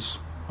character is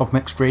of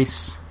mixed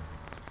race.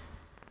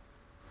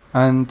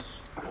 And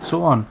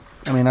so on.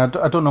 I mean, I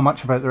don't know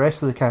much about the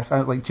rest of the cast.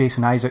 Like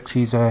Jason Isaacs,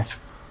 he's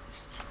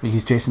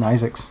Jason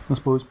Isaacs, I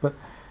suppose. But,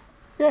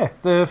 yeah,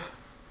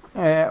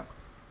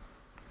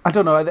 I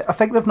don't know. I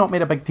think they've not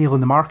made a big deal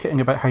in the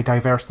marketing about how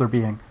diverse they're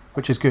being,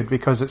 which is good,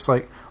 because it's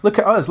like, look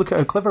at us, look at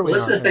how clever we are.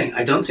 Well, that's the thing.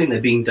 I don't think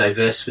they're being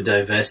diverse for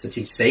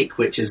diversity's sake,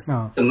 which is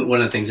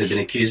one of the things they've been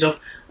accused of.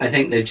 I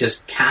think they've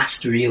just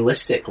cast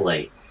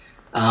realistically.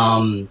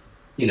 You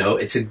know,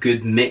 it's a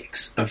good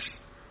mix of,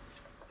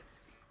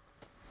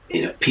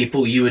 you know,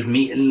 people you would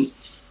meet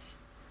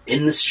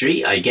in the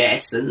street, I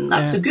guess, and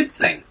that's a good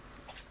thing.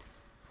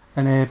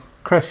 And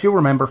Chris, you'll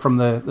remember from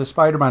the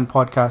Spider-Man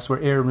podcast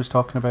where Aaron was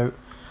talking about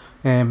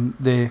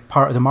the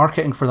part of the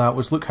marketing for that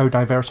was, look how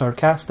diverse our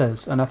cast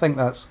is. And I think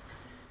I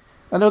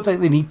don't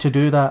think they need to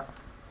do that.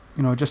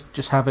 You know,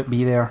 just have it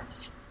be there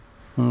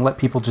and let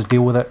people just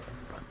deal with it.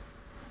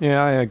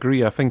 Yeah, I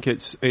agree. I think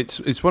it's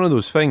one of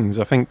those things.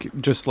 I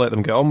think just let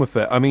them get on with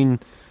it. I mean,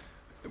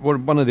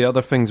 one of the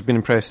other things I've been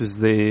impressed is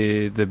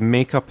the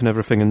makeup and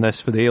everything in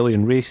this for the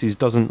alien races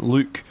doesn't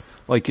look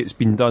like it's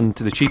been done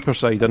to the cheaper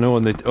side. I know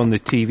on the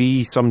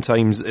TV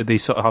sometimes they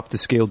sort of have to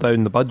scale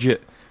down the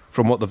budget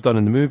from what they've done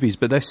in the movies,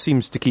 but this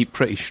seems to keep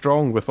pretty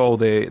strong with all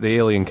the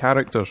alien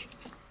characters.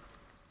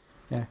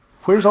 Yeah.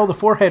 Where's all the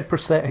forehead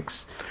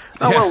prosthetics?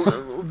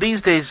 Well,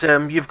 these days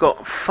you've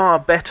got far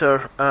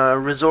better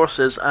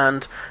resources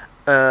and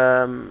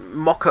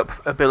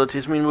mock-up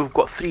abilities. I mean, we've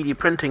got 3D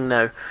printing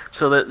now,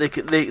 so that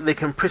they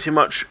can pretty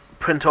much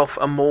print off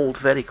a mould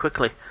very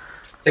quickly.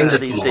 Things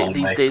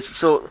these days.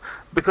 So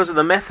because of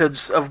the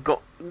methods have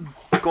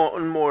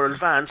gotten more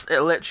advanced, it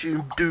lets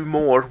you do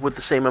more with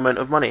the same amount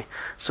of money.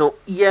 So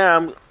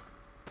yeah,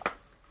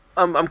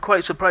 I'm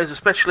quite surprised,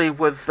 especially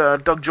with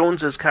Doug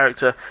Jones's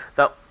character,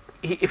 that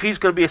if he's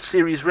going to be a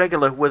series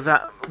regular with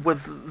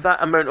that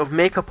amount of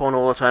makeup on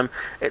all the time,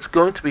 it's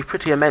going to be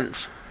pretty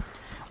immense.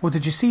 Well,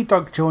 did you see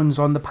Doug Jones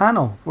on the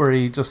panel where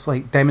he just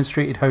like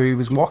demonstrated how he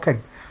was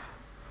walking?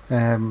 He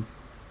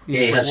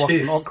has walking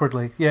hoofs.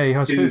 Awkwardly. Yeah, he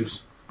has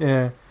hoofs.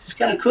 Yeah. It's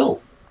kind of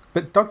cool.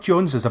 But Doug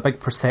Jones is a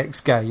big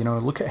prosthetics guy, you know.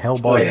 Look at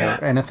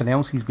Hellboy or anything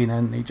else he's been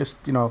in. He just,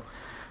 you know,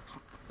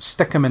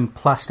 stick him in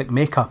plastic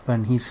makeup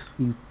and he's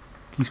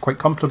quite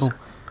comfortable.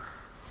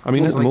 I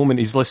mean, at the moment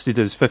he's listed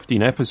as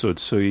 15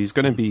 episodes, so he's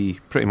going to be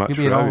pretty much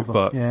throughout.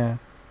 But yeah.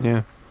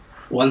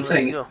 One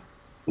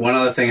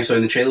other thing I saw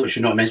in the trailer, which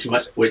we've not mentioned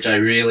much, which I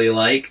really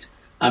liked.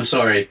 I'm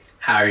sorry,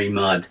 Harry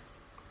Mudd.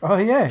 Oh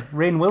yeah,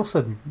 Rainn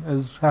Wilson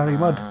as Harry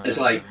Mudd. It's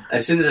like,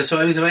 as soon as I saw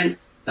him, I went,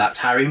 that's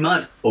Harry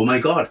Mudd. Oh my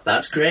god,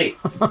 that's great.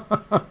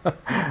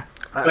 Quite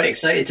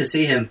excited to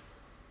see him.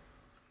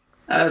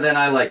 Then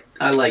I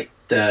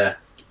liked the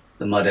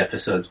Mudd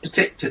episodes,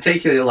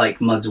 particularly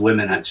like Mudd's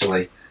women,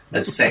 actually,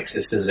 as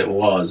sexist as it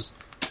was.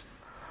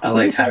 I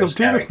liked Harry's character. What do you think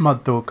they'll do with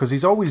Mudd though? Because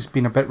he's always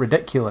been a bit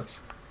ridiculous.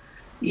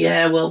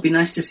 Yeah, well, it'd be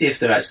nice to see if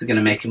they're actually going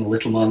to make him a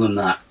little more than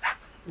that.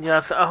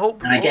 Yeah, I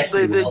hope they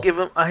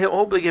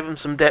give him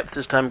some depth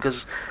this time,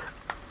 because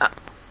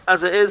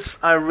as it is,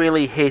 I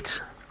really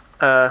hate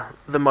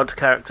the Mud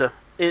character.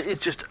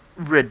 It's just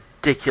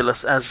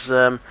ridiculous, as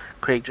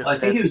Craig just I said.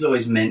 think he was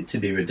always meant to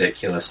be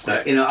ridiculous,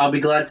 but I'll be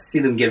glad to see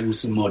them give him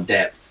some more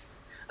depth.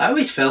 I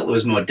always felt there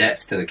was more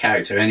depth to the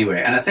character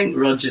anyway, and I think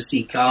Roger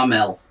C.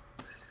 Carmel,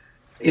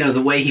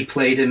 the way he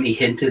played him, he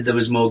hinted there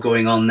was more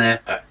going on there,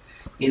 but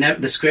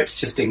the scripts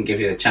just didn't give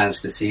you a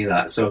chance to see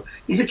that. So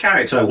he's a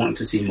character I want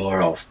to see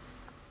more of.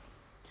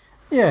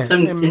 Yeah. So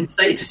I'm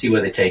excited to see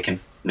where they take him.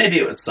 Maybe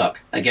it would suck.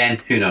 Again,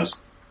 who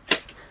knows?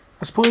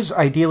 I suppose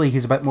ideally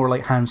he's a bit more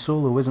like Han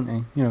Solo, isn't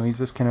he? He's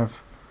this kind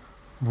of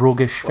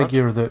roguish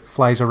figure that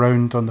flies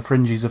around on the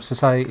fringes of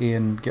society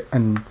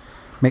and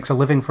makes a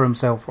living for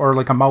himself, or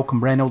like a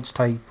Malcolm Reynolds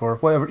type, or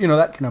whatever,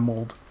 that kind of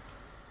mould.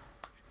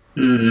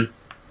 Mm-hmm.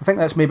 I think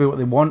that's maybe what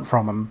they want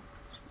from him.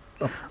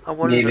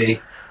 Maybe.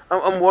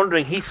 I'm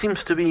wondering. He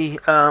seems to be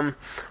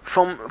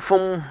from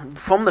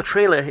the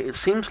trailer. It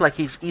seems like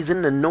he's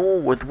in the know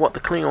with what the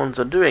Klingons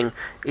are doing.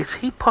 Is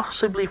he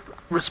possibly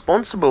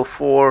responsible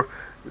for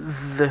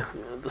the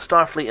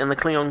Starfleet and the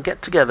Klingon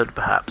get together?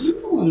 Perhaps.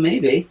 Ooh,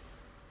 maybe.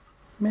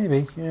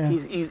 Maybe. Yeah.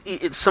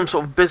 It's some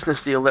sort of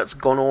business deal that's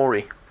gone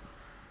awry.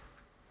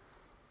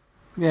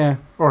 Yeah,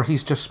 or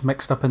he's just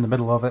mixed up in the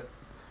middle of it.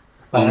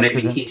 Or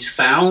maybe he's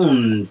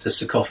found the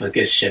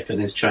sarcophagus ship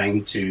and is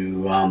trying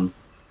to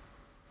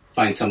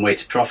find some way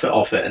to profit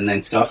off it, and then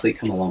Starfleet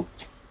come along.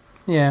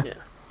 Yeah.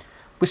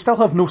 We still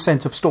have no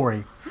sense of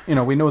story.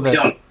 We know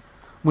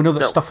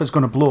that stuff is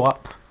going to blow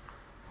up,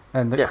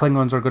 and that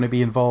Klingons are going to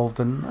be involved,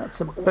 and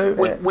that's about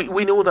it.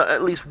 We know that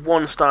at least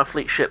one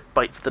Starfleet ship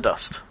bites the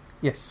dust.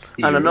 Yes.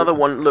 And another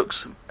one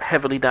looks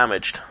heavily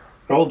damaged.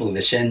 Probably the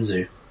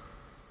Shenzhou.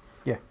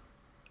 Yeah.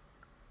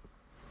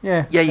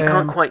 Yeah, you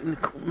can't quite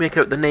make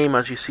out the name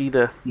as you see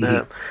the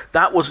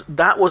that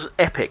was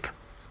epic.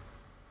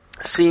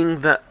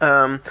 Seeing that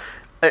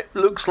it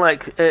looks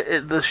like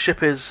the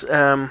ship is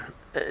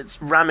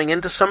it's ramming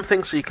into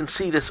something, so you can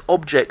see this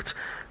object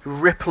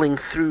rippling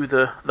through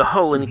the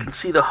hull, and you can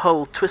see the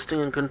hull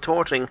twisting and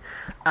contorting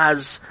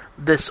as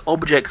this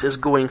object is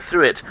going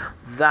through it.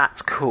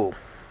 That's cool.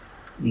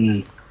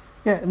 Mm.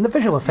 Yeah, and the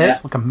visual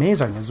effects look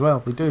amazing as well.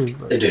 They do.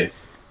 They do.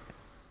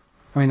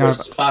 I mean,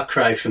 it's a far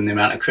cry from the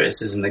amount of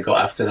criticism they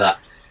got after that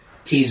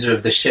teaser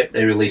of the ship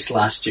they released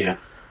last year.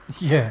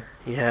 Yeah.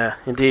 Yeah,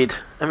 indeed.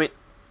 I mean,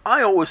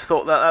 I always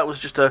thought that was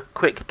just a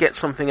quick get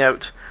something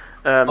out.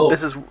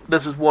 This is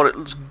what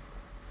it's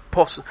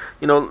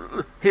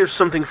here's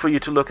something for you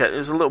to look at.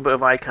 There's a little bit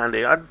of eye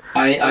candy.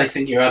 I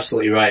think you're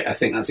absolutely right. I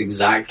think that's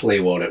exactly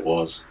what it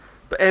was.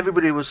 But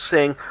everybody was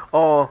saying,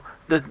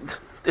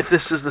 if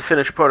this is the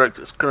finished product,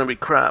 it's going to be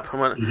crap.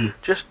 I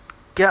went, just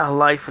get a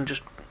life and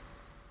just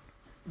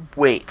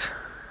wait.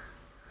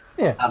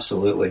 Yeah,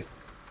 absolutely.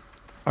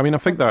 I mean, I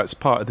think that's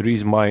part of the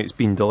reason why it's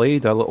been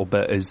delayed a little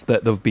bit, is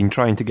that they've been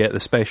trying to get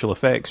the special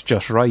effects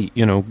just right.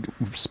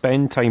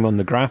 Spend time on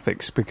the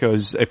graphics,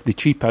 because if they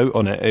cheap out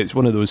on it, it's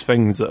one of those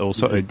things that will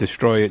sort of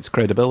destroy its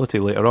credibility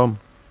later on.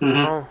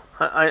 Oh,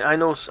 I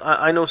know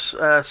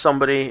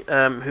somebody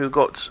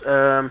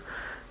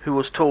who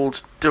was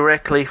told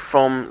directly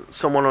from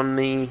someone on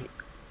the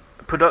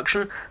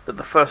production that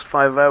the first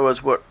 5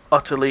 hours were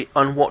utterly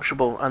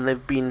unwatchable, and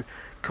they've been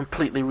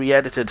completely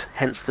re-edited,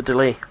 hence the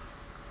delay.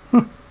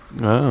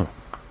 Oh.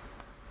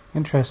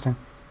 Interesting.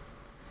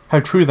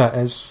 How true that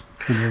is,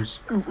 who knows?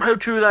 How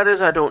true that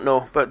is, I don't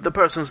know, but the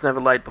person's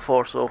never lied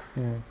before, so...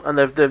 Yeah. And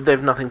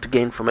they've nothing to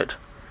gain from it.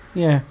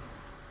 Yeah.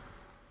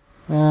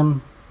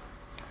 Who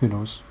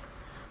knows?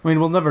 I mean,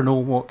 we'll never know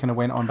what kind of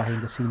went on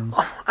behind the scenes.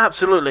 Oh,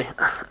 absolutely.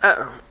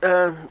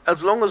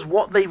 As long as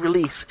what they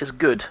release is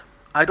good.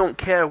 I don't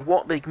care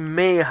what they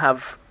may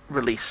have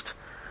released,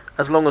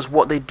 as long as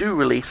what they do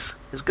release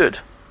is good.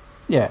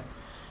 Yeah.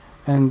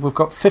 And we've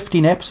got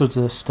 15 episodes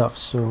of this stuff,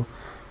 so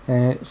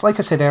it's like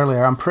I said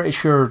earlier, I'm pretty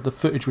sure the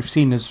footage we've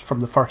seen is from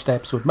the first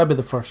episode, maybe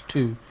the first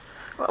 2.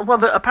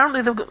 Well,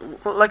 apparently they've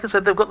got, like I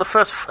said, they've got the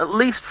first at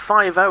least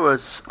 5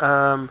 hours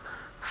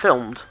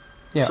filmed.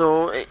 Yeah.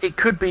 So it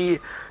could be,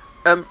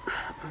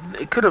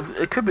 it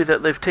could be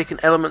that they've taken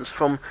elements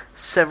from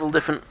several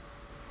different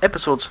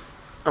episodes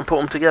and put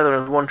them together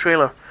in one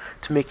trailer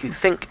to make you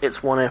think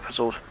it's one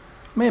episode.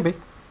 Maybe.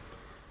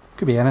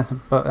 Could be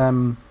anything, but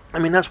I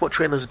mean, that's what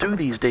trailers do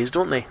these days,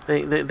 don't they?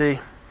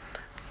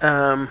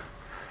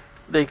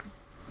 They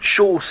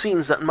show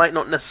scenes that might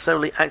not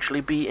necessarily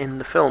actually be in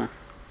the film.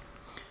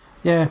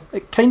 Yeah,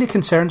 it kind of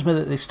concerns me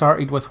that they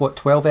started with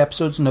 12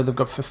 episodes and now they've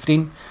got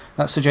 15.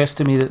 That suggests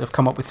to me that they've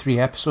come up with 3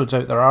 episodes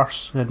out their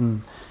arse,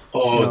 and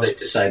they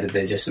decided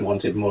they just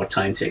wanted more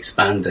time to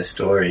expand their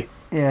story.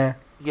 Yeah.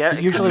 Yeah.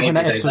 Usually when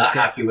episodes get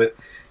happy with,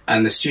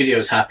 and the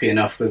studio's happy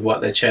enough with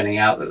what they're churning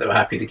out that they were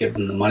happy to give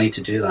them the money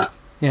to do that.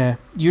 Yeah,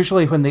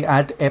 usually when they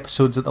add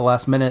episodes at the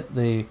last minute,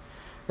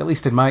 at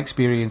least in my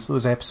experience,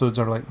 those episodes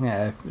are like,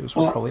 those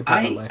were probably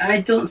better left. I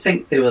don't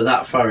think they were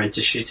that far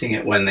into shooting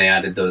it when they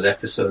added those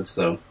episodes,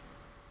 though.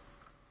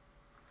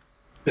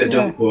 But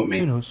don't quote me.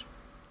 Who knows?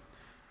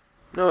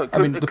 No,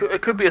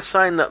 it could be a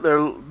sign that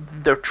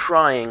they're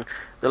trying.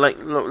 They're like,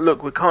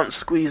 look, we can't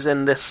squeeze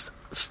in this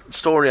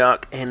story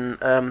arc in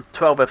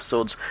 12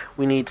 episodes.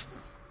 We need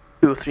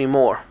 2 or 3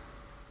 more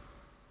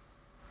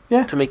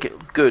Yeah. to make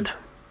it good.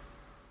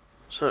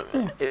 So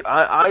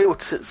I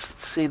would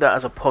see that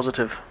as a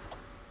positive.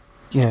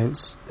 Yeah,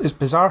 it's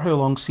bizarre how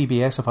long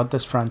CBS have had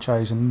this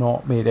franchise and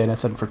not made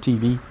anything for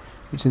TV.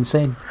 It's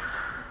insane.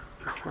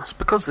 It's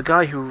because the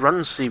guy who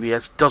runs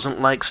CBS doesn't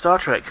like Star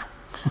Trek.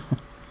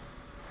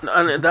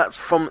 And that's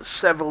from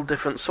several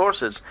different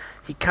sources.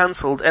 He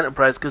cancelled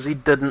Enterprise because he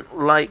didn't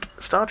like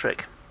Star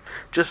Trek.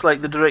 Just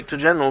like the Director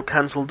General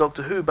cancelled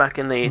Doctor Who back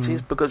in the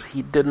 80s because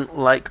he didn't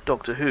like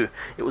Doctor Who.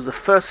 It was the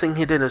first thing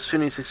he did as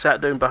soon as he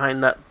sat down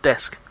behind that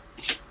desk.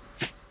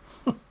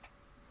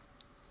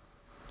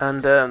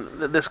 And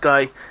this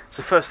guy, it's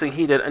the first thing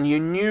he did, and you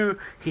knew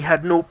he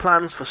had no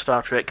plans for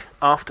Star Trek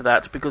after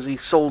that because he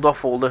sold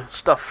off all the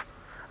stuff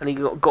and he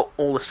got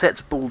all the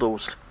sets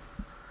bulldozed.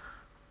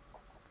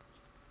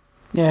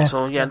 Yeah.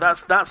 So yeah,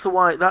 that's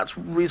the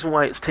reason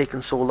why it's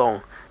taken so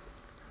long.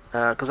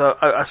 Because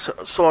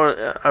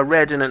I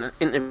read in an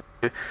interview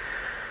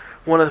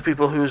one of the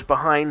people who was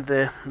behind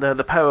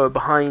the power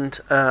behind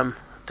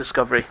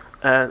Discovery.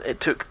 It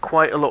took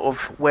quite a lot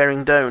of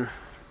wearing down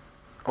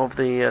of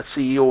the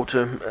CEO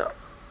to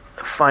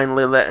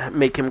finally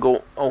make him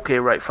go, okay,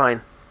 right,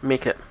 fine,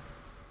 make it.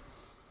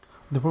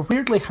 They were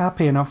weirdly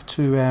happy enough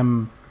to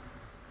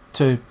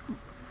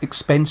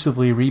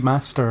expensively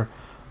remaster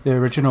the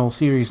original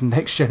series in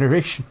Next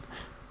Generation.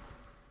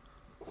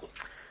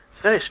 It's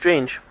very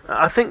strange.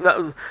 I think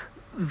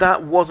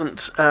that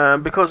wasn't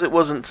because it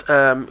wasn't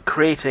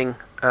creating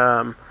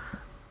a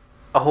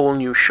whole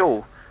new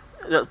show.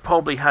 That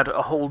probably had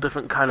a whole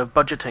different kind of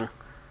budgeting.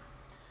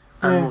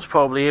 And was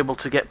probably able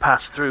to get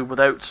passed through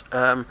without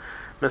Mr.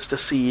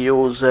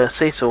 CEO's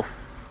say-so.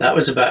 That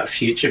was about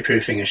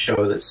future-proofing a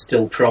show that's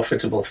still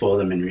profitable for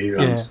them in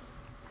reruns.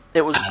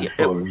 It was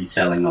for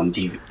reselling on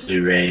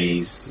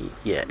Blu-rays.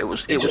 Yeah, it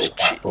was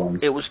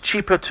platforms. It was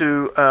cheaper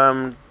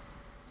to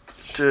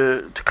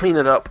clean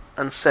it up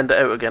and send it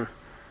out again.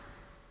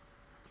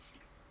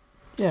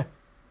 Yeah.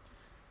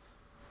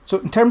 So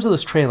in terms of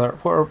this trailer,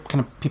 what are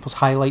kind of people's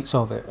highlights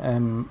of it?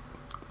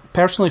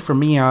 Personally, for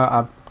me,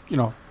 I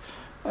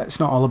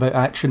it's not all about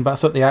action, but I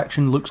thought the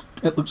action looks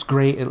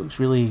great. It looks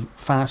really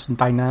fast and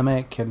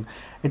dynamic, and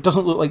it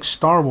doesn't look like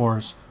Star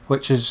Wars,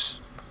 which is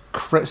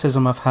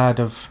criticism I've had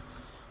of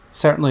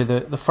certainly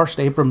the first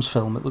Abrams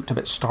film. It looked a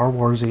bit Star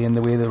Warsy in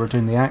the way they were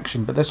doing the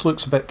action, but this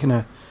looks a bit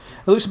it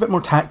looks a bit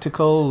more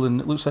tactical, and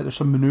it looks like there's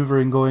some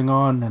manoeuvring going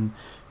on, and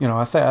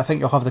I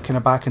think you'll have the kind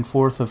of back and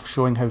forth of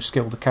showing how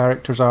skilled the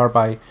characters are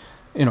by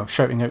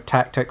shouting out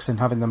tactics and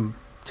having them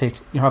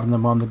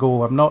on the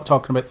go. I'm not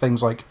talking about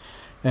things like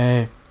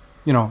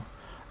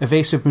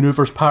evasive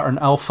maneuvers pattern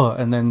alpha,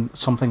 and then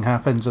something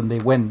happens and they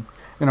win.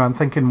 I'm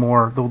thinking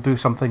more they'll do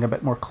something a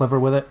bit more clever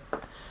with it.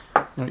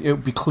 It'll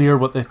be clear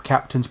what the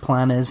captain's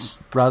plan is,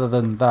 rather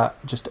than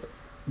that just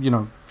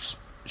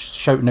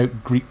shouting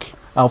out Greek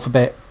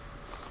alphabet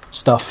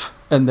stuff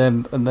and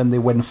then they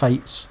win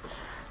fights.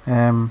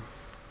 And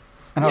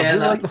I really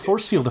like the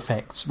force field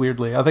effects.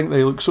 Weirdly, I think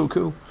they look so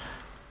cool.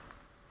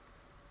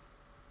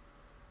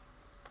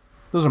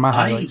 Those are my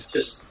highlights. I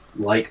just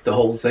like the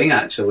whole thing,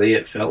 actually.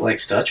 It felt like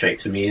Star Trek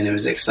to me, and it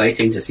was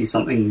exciting to see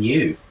something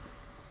new.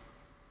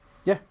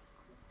 Yeah.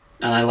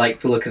 And I like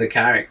the look of the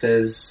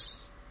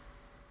characters.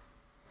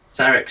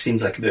 Sarek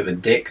seems like a bit of a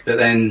dick, but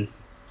then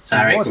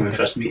Sarek, when we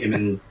first meet him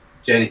in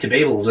Journey to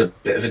Babel's a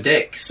bit of a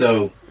dick,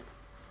 so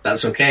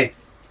that's okay.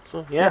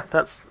 So yeah,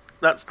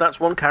 that's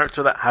one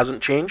character that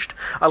hasn't changed.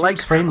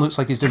 James Frame looks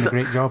like he's doing a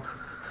great job.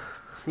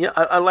 Yeah,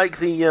 I like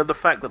the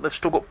fact that they've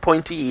still got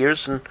pointy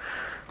ears and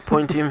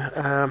pointy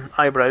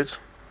eyebrows.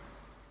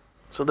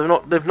 So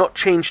they've not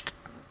changed.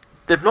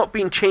 They've not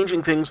been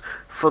changing things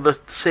for the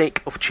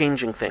sake of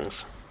changing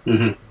things.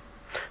 Mm-hmm.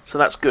 So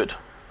that's good.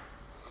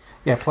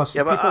 Yeah. Plus,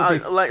 yeah,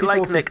 but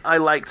like Nick, I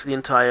liked the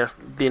entire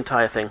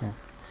thing. Yeah.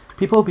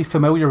 People will be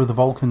familiar with the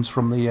Vulcans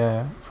from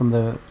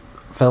the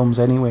films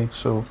anyway,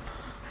 so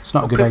it's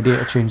not a good idea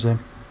to change them.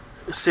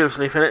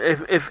 Seriously,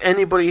 if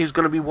anybody who's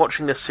going to be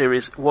watching this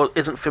series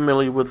isn't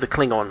familiar with the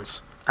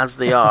Klingons as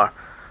they are,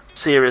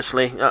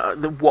 seriously,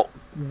 what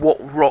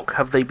rock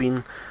have they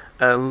been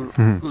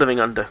living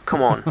under?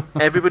 Come on,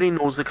 everybody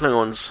knows the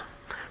Klingons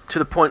to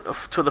the point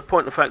of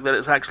the fact that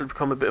it's actually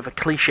become a bit of a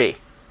cliche.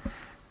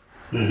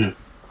 Mm-hmm.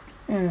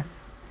 Yeah,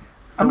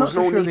 I'm not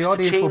so sure the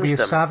audience will be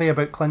as savvy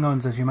about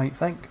Klingons as you might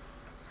think.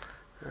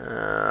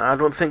 I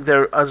don't think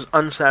they're as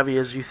unsavvy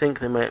as you think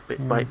they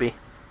might be.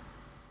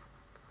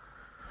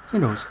 Who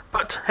knows?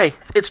 But hey,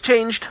 it's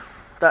changed.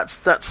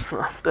 That's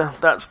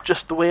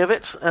just the way of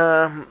it.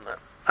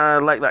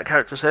 Like that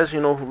character says,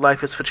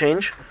 life is for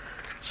change.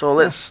 So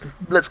let's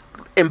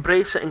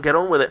embrace it and get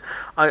on with it.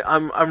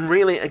 I'm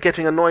really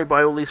getting annoyed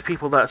by all these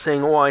people that are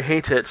saying, "Oh, I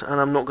hate it," and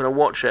I'm not going to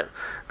watch it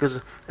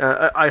because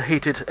I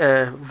hated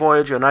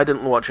Voyager and I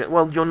didn't watch it.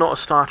 Well, you're not a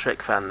Star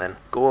Trek fan then.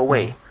 Go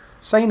away.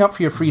 Sign up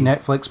for your free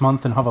Netflix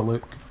month and have a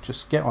look.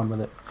 Just get on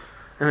with it.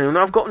 And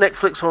I've got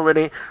Netflix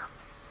already.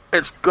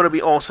 It's going to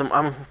be awesome.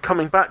 I'm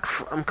coming back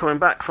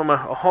from a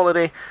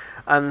holiday,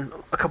 and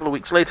a couple of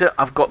weeks later,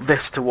 I've got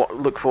this to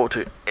look forward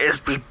to. It's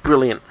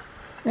brilliant.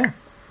 Yeah.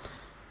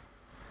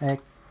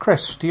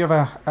 Chris, do you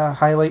have a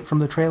highlight from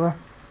the trailer?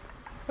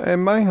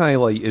 My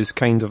highlight is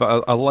kind of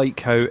I like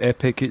how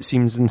epic it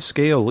seems in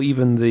scale.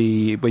 Even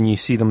when you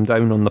see them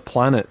down on the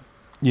planet,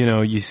 you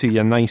know, you see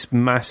a nice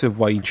massive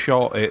wide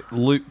shot. It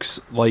looks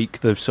like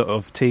they've sort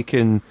of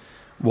taken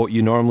what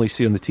you normally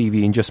see on the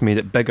TV and just made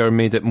it bigger,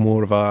 made it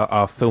more of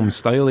a film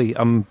styley.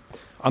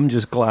 I'm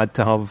just glad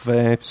to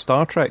have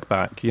Star Trek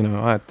back. You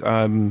know,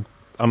 I'm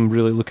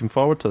really looking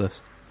forward to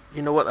this.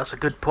 You know what? That's a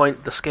good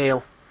point. The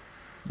scale.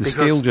 The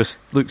scale just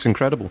looks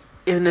incredible.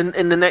 In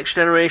the Next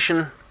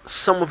Generation,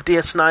 some of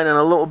DS9 and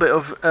a little bit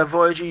of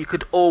Voyager, you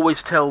could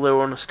always tell they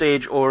were on a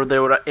stage or they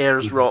were at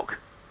Ayers Rock.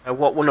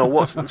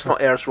 It's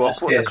not Ayers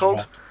Rock. What's it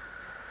called?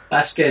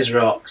 Vasquez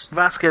Rocks.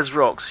 Vasquez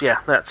Rocks. Yeah,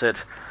 that's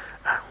it.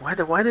 Why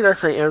did I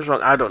say Ayers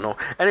Rock? I don't know.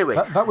 Anyway,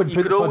 that would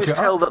you could always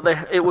tell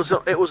that it was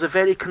a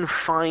very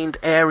confined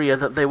area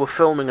that they were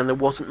filming, and there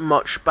wasn't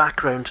much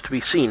background to be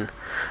seen.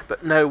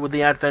 But now, with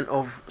the advent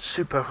of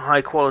super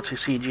high quality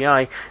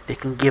CGI, they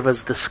can give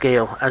us the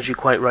scale, as you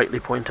quite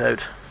rightly point out.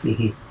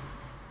 Mm-hmm.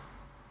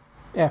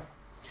 Yeah,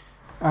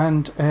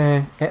 and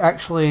it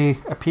actually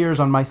appears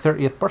on my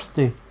 30th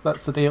birthday.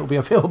 That's the day it'll be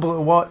available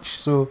to watch.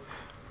 So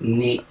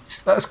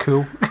neat. That's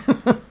cool.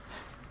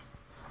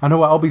 I know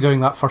what I'll be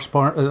doing that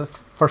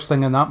first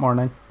thing in that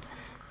morning.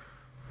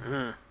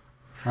 Mm.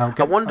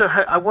 I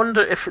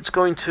wonder if they're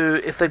going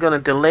to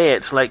delay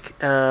it like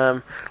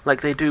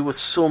they do with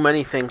so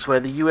many things, where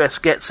the US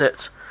gets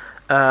it,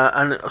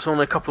 and it's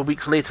only a couple of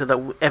weeks later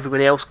that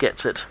everybody else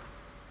gets it.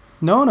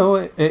 No,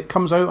 it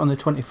comes out on the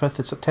 25th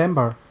of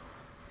September,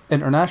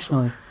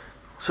 internationally.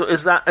 So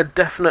is that a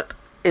definite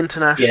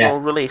international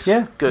release?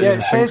 Yeah, good.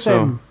 Yeah,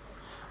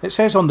 it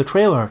says on the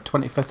trailer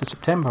 25th of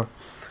September.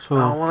 So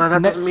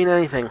that doesn't mean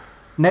anything.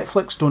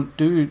 Netflix don't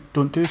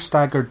do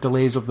staggered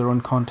delays of their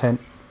own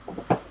content.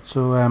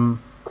 So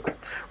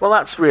well,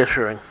 that's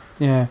reassuring.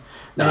 Yeah.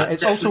 No, it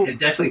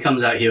definitely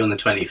comes out here on the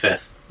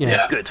 25th.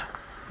 Yeah. Good.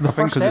 I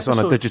think because it's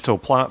on a digital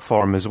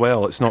platform as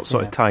well, it's not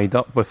sort of tied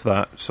up with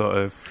that sort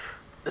of.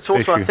 It's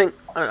also, issue.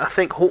 I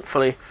think,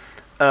 hopefully,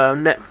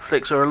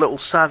 Netflix are a little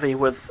savvy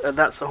with.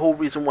 That's the whole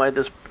reason why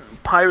there's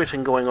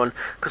pirating going on,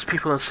 because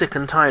people are sick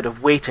and tired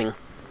of waiting.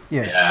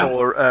 Yeah.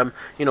 For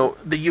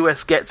the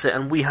US gets it,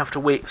 and we have to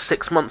wait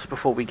 6 months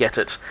before we get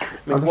it. I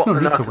mean, what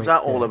on earth is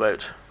that all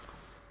about?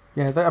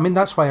 Yeah,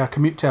 that's why I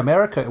commute to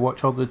America to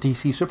watch all the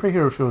DC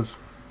superhero shows.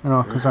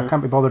 Because I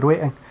can't be bothered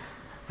waiting.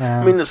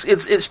 I mean,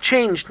 it's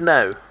changed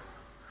now,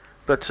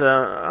 but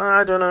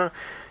I don't know.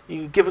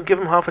 You give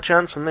them half a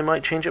chance, and they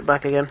might change it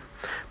back again.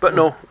 But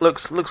no,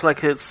 looks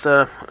like it's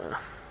going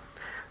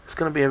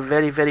to be a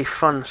very, very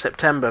fun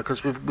September,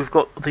 because we've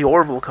got the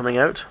Orville coming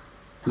out.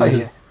 Oh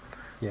yeah.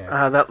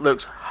 Yeah. That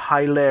looks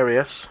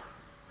hilarious.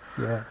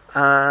 Yeah.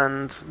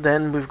 And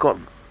then we've got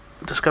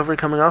Discovery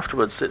coming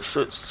afterwards. It's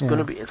going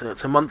to be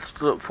it's a month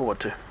to look forward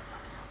to.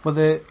 Well,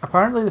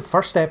 apparently the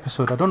first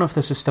episode, I don't know if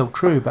this is still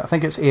true, but I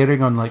think it's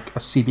airing on like a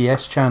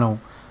CBS channel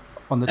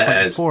on the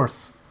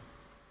 24th.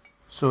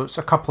 So it's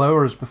a couple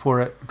hours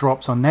before it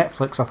drops on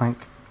Netflix, I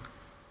think.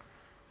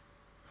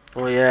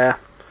 Oh yeah.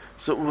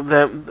 So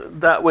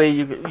that way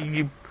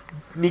you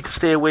need to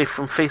stay away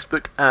from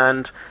Facebook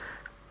and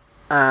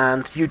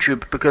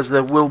YouTube, because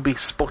there will be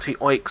spotty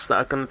oiks that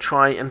are going to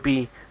try and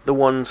be the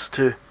ones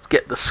to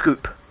get the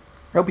scoop.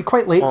 It'll be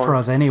quite late for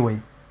us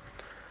anyway.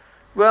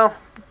 Well,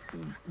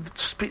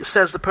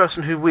 says the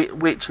person who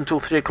waits until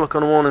 3 o'clock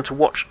in the morning to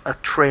watch a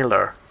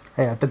trailer.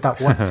 Hey, I did that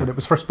once, and it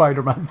was for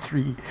Spider-Man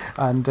 3,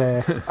 and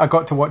I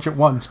got to watch it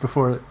once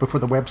before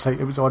the website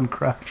it was on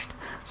crashed.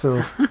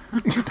 So,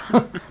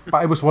 but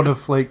I was one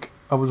of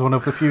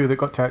the few that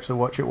got to actually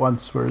watch it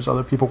once, whereas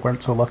other people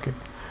weren't so lucky.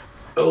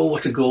 Oh,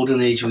 what a golden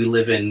age we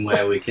live in,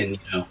 where we can,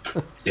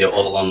 see it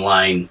all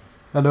online.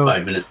 I know.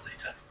 5 minutes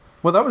later.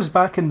 Well, that was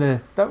back in I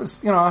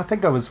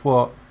think I was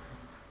I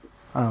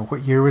don't know,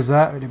 what year was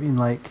that? It would have been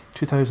like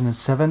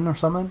 2007 or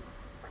something?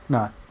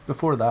 Nah,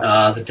 before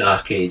that. The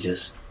dark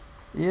ages.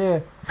 Yeah.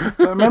 But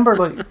I remember,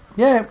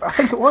 I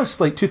think it was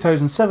like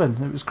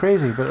 2007. It was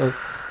crazy, but I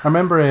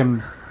remember,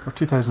 or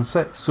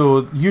 2006.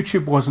 So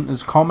YouTube wasn't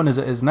as common as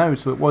it is now,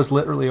 so it was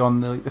literally on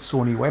the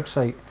Sony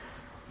website.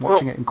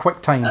 Watching it in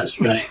quick time.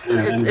 That's right.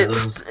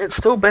 It's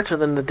still better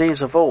than the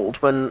days of old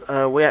when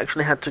we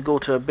actually had to go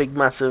to a big,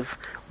 massive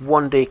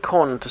one-day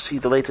con to see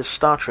the latest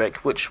Star Trek,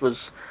 which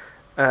was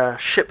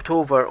shipped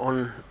over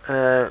on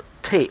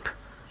tape.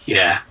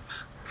 Yeah.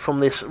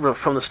 From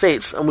the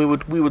States, and we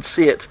would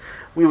see it.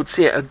 We would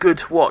see it a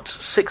good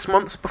 6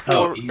 months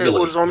before it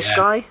was on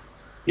Sky.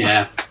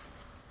 Yeah.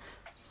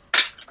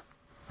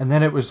 And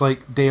then it was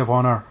like Day of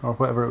Honor or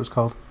whatever it was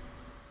called.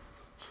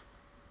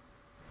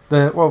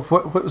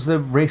 What was the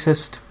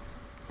racist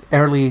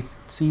early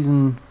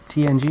season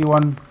TNG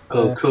one?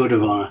 Code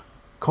of Honor.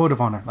 Code of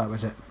Honor, that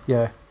was it.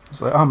 Yeah.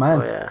 It's like, oh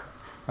man. Oh, yeah.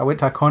 I went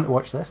to a con to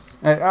watch this.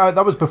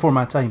 That was before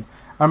my time.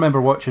 I remember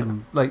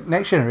watching,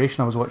 Next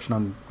Generation I was watching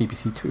on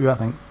BBC Two, I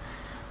think.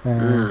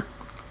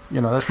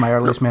 That's my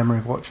earliest memory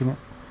of watching it.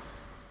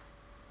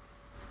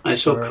 I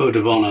saw Code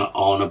of Honor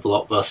on a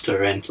Blockbuster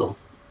rental.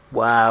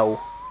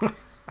 Wow.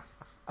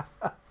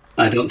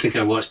 I don't think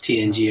I watched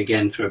TNG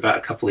again for about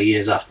a couple of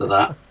years after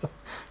that.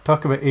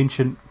 Talk about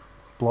ancient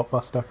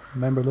blockbuster.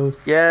 Remember those?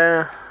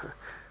 Yeah.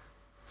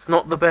 It's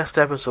not the best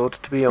episode,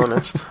 to be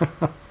honest.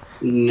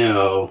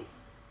 No.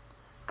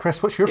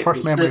 Chris, what's your It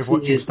first memory of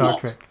certainly watching is Star not.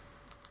 Trek?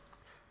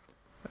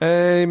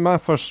 My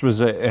first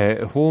was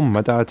at home.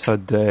 My dad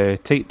had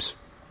tapes,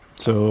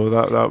 so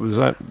that was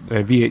it.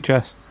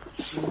 VHS.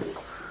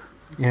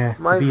 Yeah,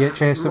 My- the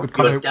VHS that would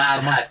come Your out.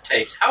 dad had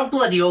tapes. How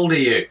bloody old are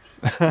you?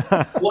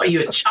 What are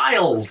you, a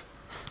child?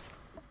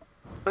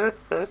 my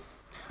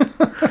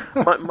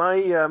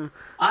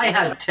I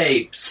had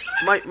tapes.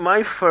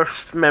 my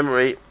first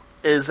memory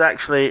is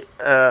actually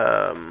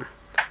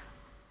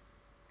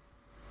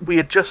we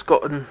had just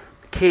gotten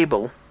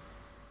cable,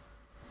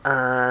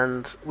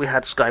 and we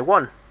had Sky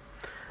One.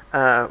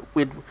 There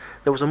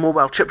was a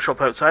mobile chip shop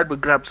outside. We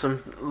grabbed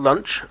some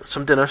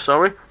dinner,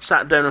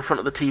 sat down in front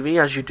of the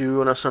TV as you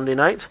do on a Sunday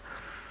night,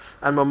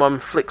 and my mum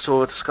flicks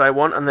over to Sky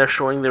One, and they're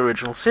showing the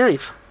original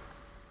series.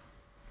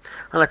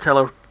 And I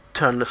tell her,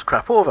 turn this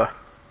crap over.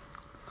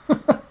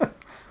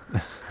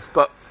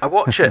 But I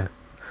watch it,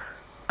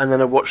 and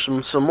then I watch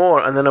some more,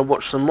 and then I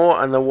watch some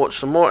more, and then I watch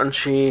some more, and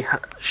she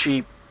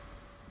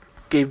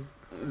gave,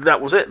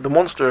 that was it. The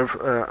monster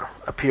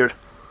appeared.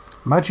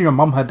 Imagine your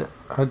mum had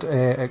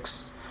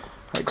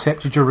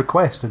accepted your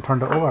request and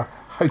turned it over.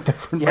 How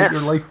different Yes.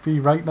 would your life be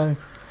right now?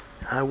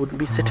 I wouldn't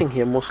be sitting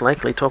here, most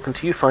likely, talking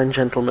to you fine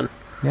gentlemen.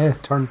 Yeah,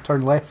 turn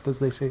left, as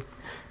they say.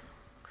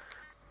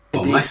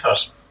 Well, my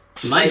first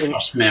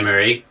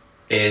memory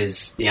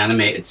is the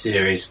animated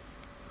series.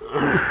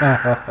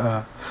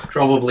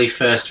 Probably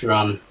first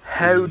run.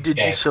 How did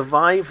you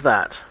survive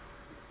that?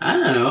 I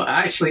don't know.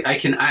 Actually, I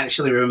can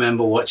actually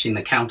remember watching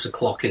the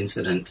counterclock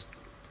incident,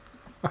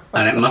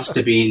 and it must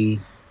have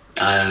been,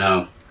 I don't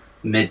know,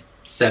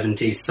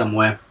 mid-70s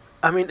somewhere.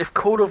 I mean, if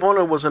Code of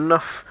Honor was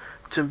enough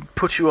to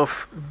put you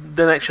off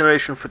The Next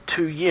Generation for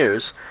 2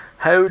 years,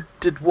 how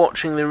did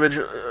watching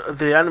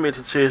the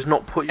animated series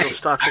not put you off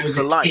Star I Trek was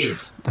for a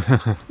life?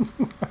 kid.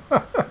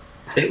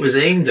 It was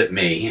aimed at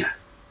me.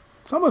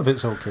 Some of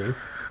it's okay.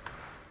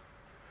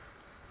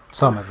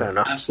 Some of Fair it.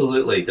 enough.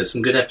 Absolutely. There's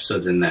some good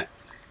episodes in there.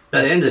 But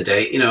at the end of the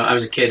day, I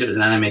was a kid. It was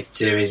an animated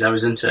series. I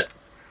was into it.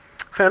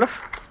 Fair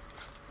enough.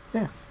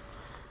 Yeah.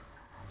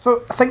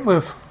 So I think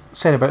we've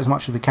said about as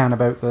much as we can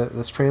about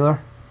this trailer.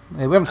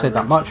 We haven't said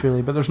that much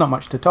really, but there's not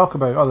much to talk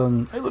about other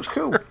than it looks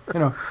cool.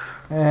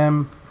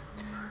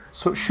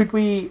 So should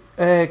we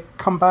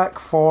come back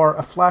for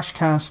a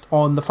flashcast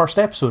on the first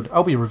episode?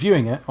 I'll be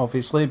reviewing it,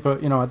 obviously,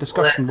 but a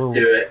discussion Let's will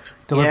do it.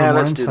 deliver Yeah, more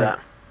let's insight. do that.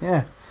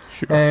 Yeah.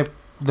 Sure.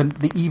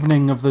 The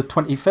evening of the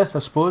 25th, I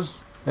suppose.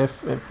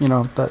 If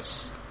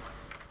that's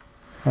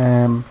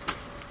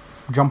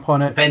jump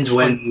on it. Depends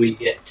when we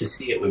get to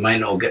see it. We might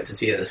not all get to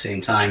see it at the same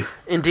time.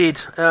 Indeed.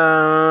 It'll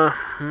I'll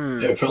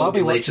probably be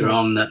be later watching it.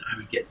 on that I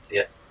would get to see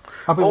it.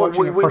 I'll be Oh,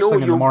 watching we it first know thing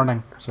in the you'll-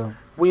 morning. So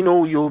We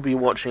know you'll be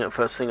watching it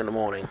first thing in the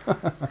morning.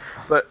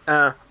 But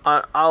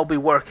I'll be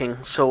working,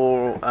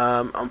 so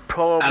I'm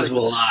probably... As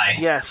will I.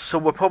 Yes, so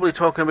we're probably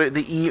talking about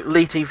the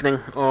late evening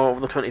of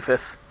the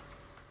 25th.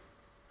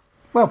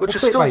 well, Which we'll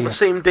is play it still by the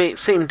ear.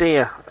 same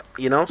day,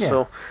 Yeah.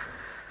 so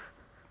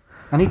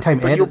I need time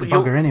to But edit the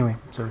you'll- bugger anyway.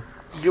 So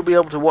you'll be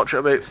able to watch it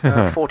about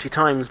 40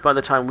 times by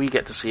the time we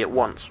get to see it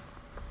once.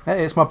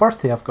 hey, it's my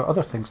birthday. I've got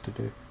other things to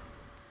do.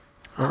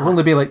 It'll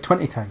only be like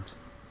 20 times.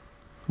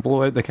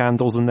 Blow out the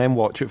candles and then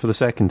watch it for the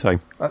second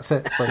time. That's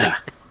it. It's like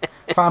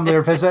family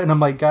are visiting. I'm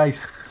like,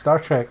 guys, Star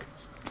Trek.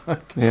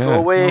 Yeah. Go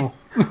away. No.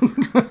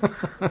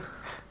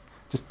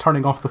 Just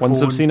turning off the Once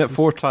phone. I've seen it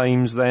 4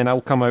 times, then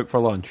I'll come out for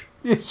lunch.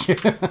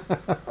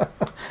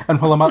 And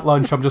while I'm at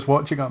lunch, I'm just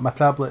watching it on my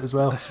tablet as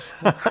well.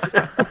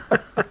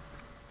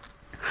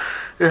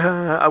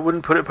 I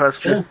wouldn't put it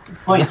past you. Yeah, good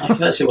point. I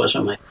can actually watch it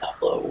on my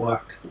tablet at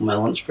work on my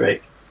lunch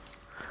break.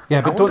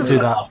 Yeah, but don't do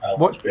that. Half-hour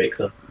Watch, lunch break,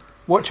 though.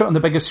 watch it on the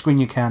biggest screen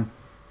you can.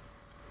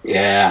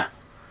 Yeah.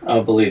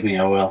 Oh, believe me,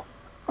 I will.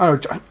 I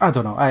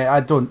don't know. I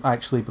don't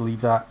actually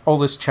believe that. All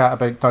this chat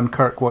about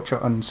Dunkirk, watch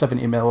it on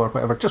 70mm or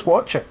whatever. Just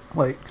watch it.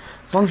 Like,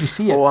 as long as you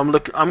see it. Oh,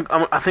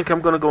 I think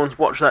I'm going to go and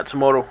watch that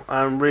tomorrow.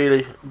 I'm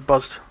really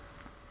buzzed.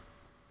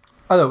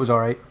 I thought it was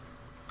alright.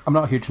 I'm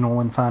not a huge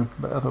Nolan fan,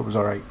 but I thought it was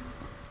alright.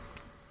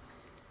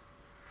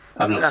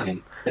 I've not Yeah.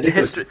 seen. I did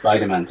go to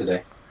Spider-Man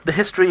today. The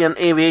history and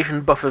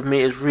aviation buff of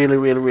me is really,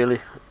 really, really,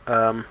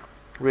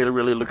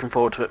 really looking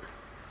forward to it.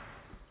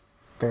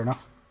 Fair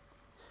enough.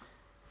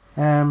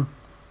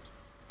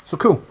 So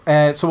cool.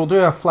 So we'll do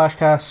a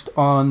flashcast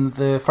on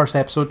the first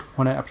episode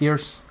when it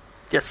appears.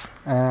 Yes.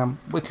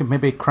 We could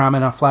maybe cram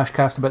in a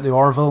flashcast about the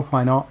Orville.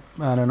 Why not?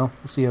 I don't know.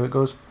 We'll see how it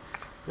goes.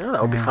 Yeah,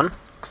 that would be fun.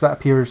 Because that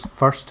appears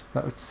first.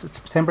 That was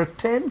September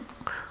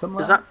 10th? Something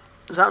like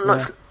Is that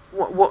not...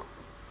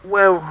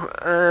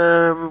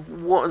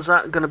 What is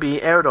that going to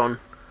be aired on?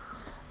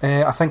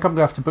 I think I'm going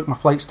to have to book my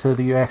flights to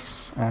the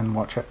US and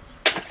watch it.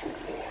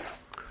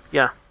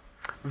 Yeah.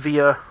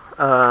 Via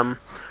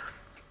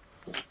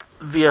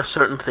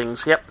certain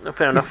things. Yep,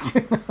 fair enough.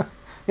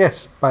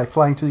 Yes, by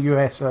flying to the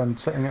US and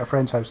sitting at a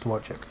friend's house to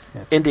watch it.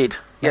 Yes. Indeed.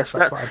 Yes,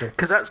 that's what I do.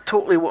 Because that's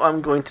totally what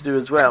I'm going to do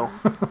as well.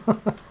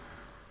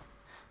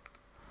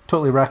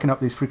 Totally racking up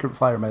these frequent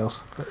flyer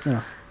miles. But, you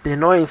know. The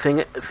annoying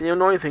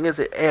thing is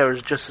it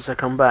airs just as I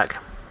come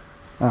back.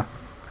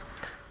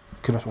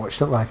 Could have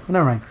watched it live.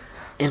 Never mind.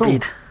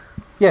 Indeed.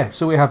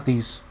 So we have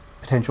these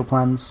potential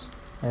plans.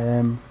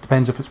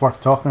 Depends if it's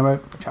worth talking about,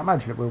 which I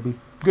imagine it will be.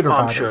 Good or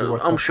bad.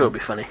 I'm sure it'll be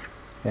funny.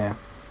 Yeah.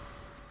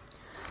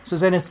 So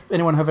does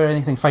anyone have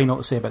anything final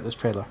to say about this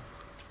trailer?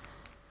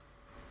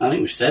 I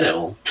think we've said it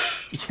all.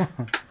 Yeah.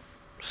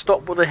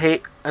 Stop with the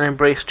hate and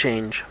embrace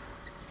change.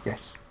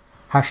 Yes.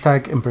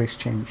 Hashtag embrace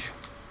change.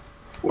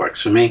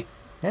 Works for me.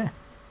 Yeah.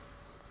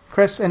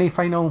 Chris, any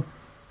final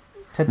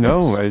tidbits?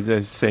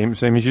 No, same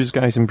as you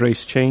guys.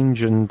 Embrace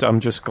change, and I'm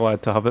just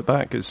glad to have it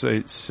back. It's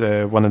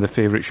one of the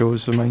favourite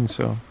shows of mine,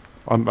 so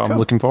I'm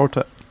looking forward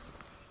to it.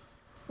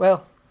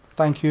 Well,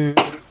 thank you,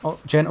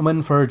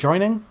 gentlemen, for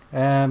joining.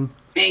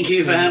 Thank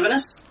you for having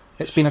us.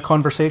 It's been a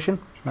conversation,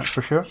 that's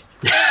for sure.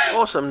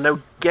 Awesome. Now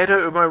get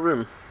out of my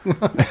room.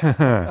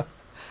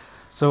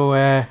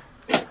 So,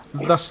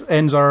 thus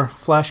ends our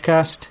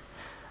Flashcast.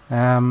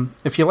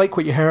 If you like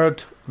what you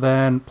heard,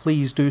 then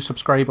please do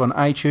subscribe on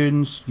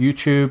iTunes,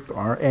 YouTube,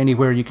 or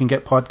anywhere you can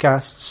get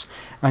podcasts,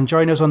 and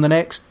join us on the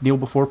next Kneel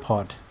Before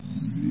Pod.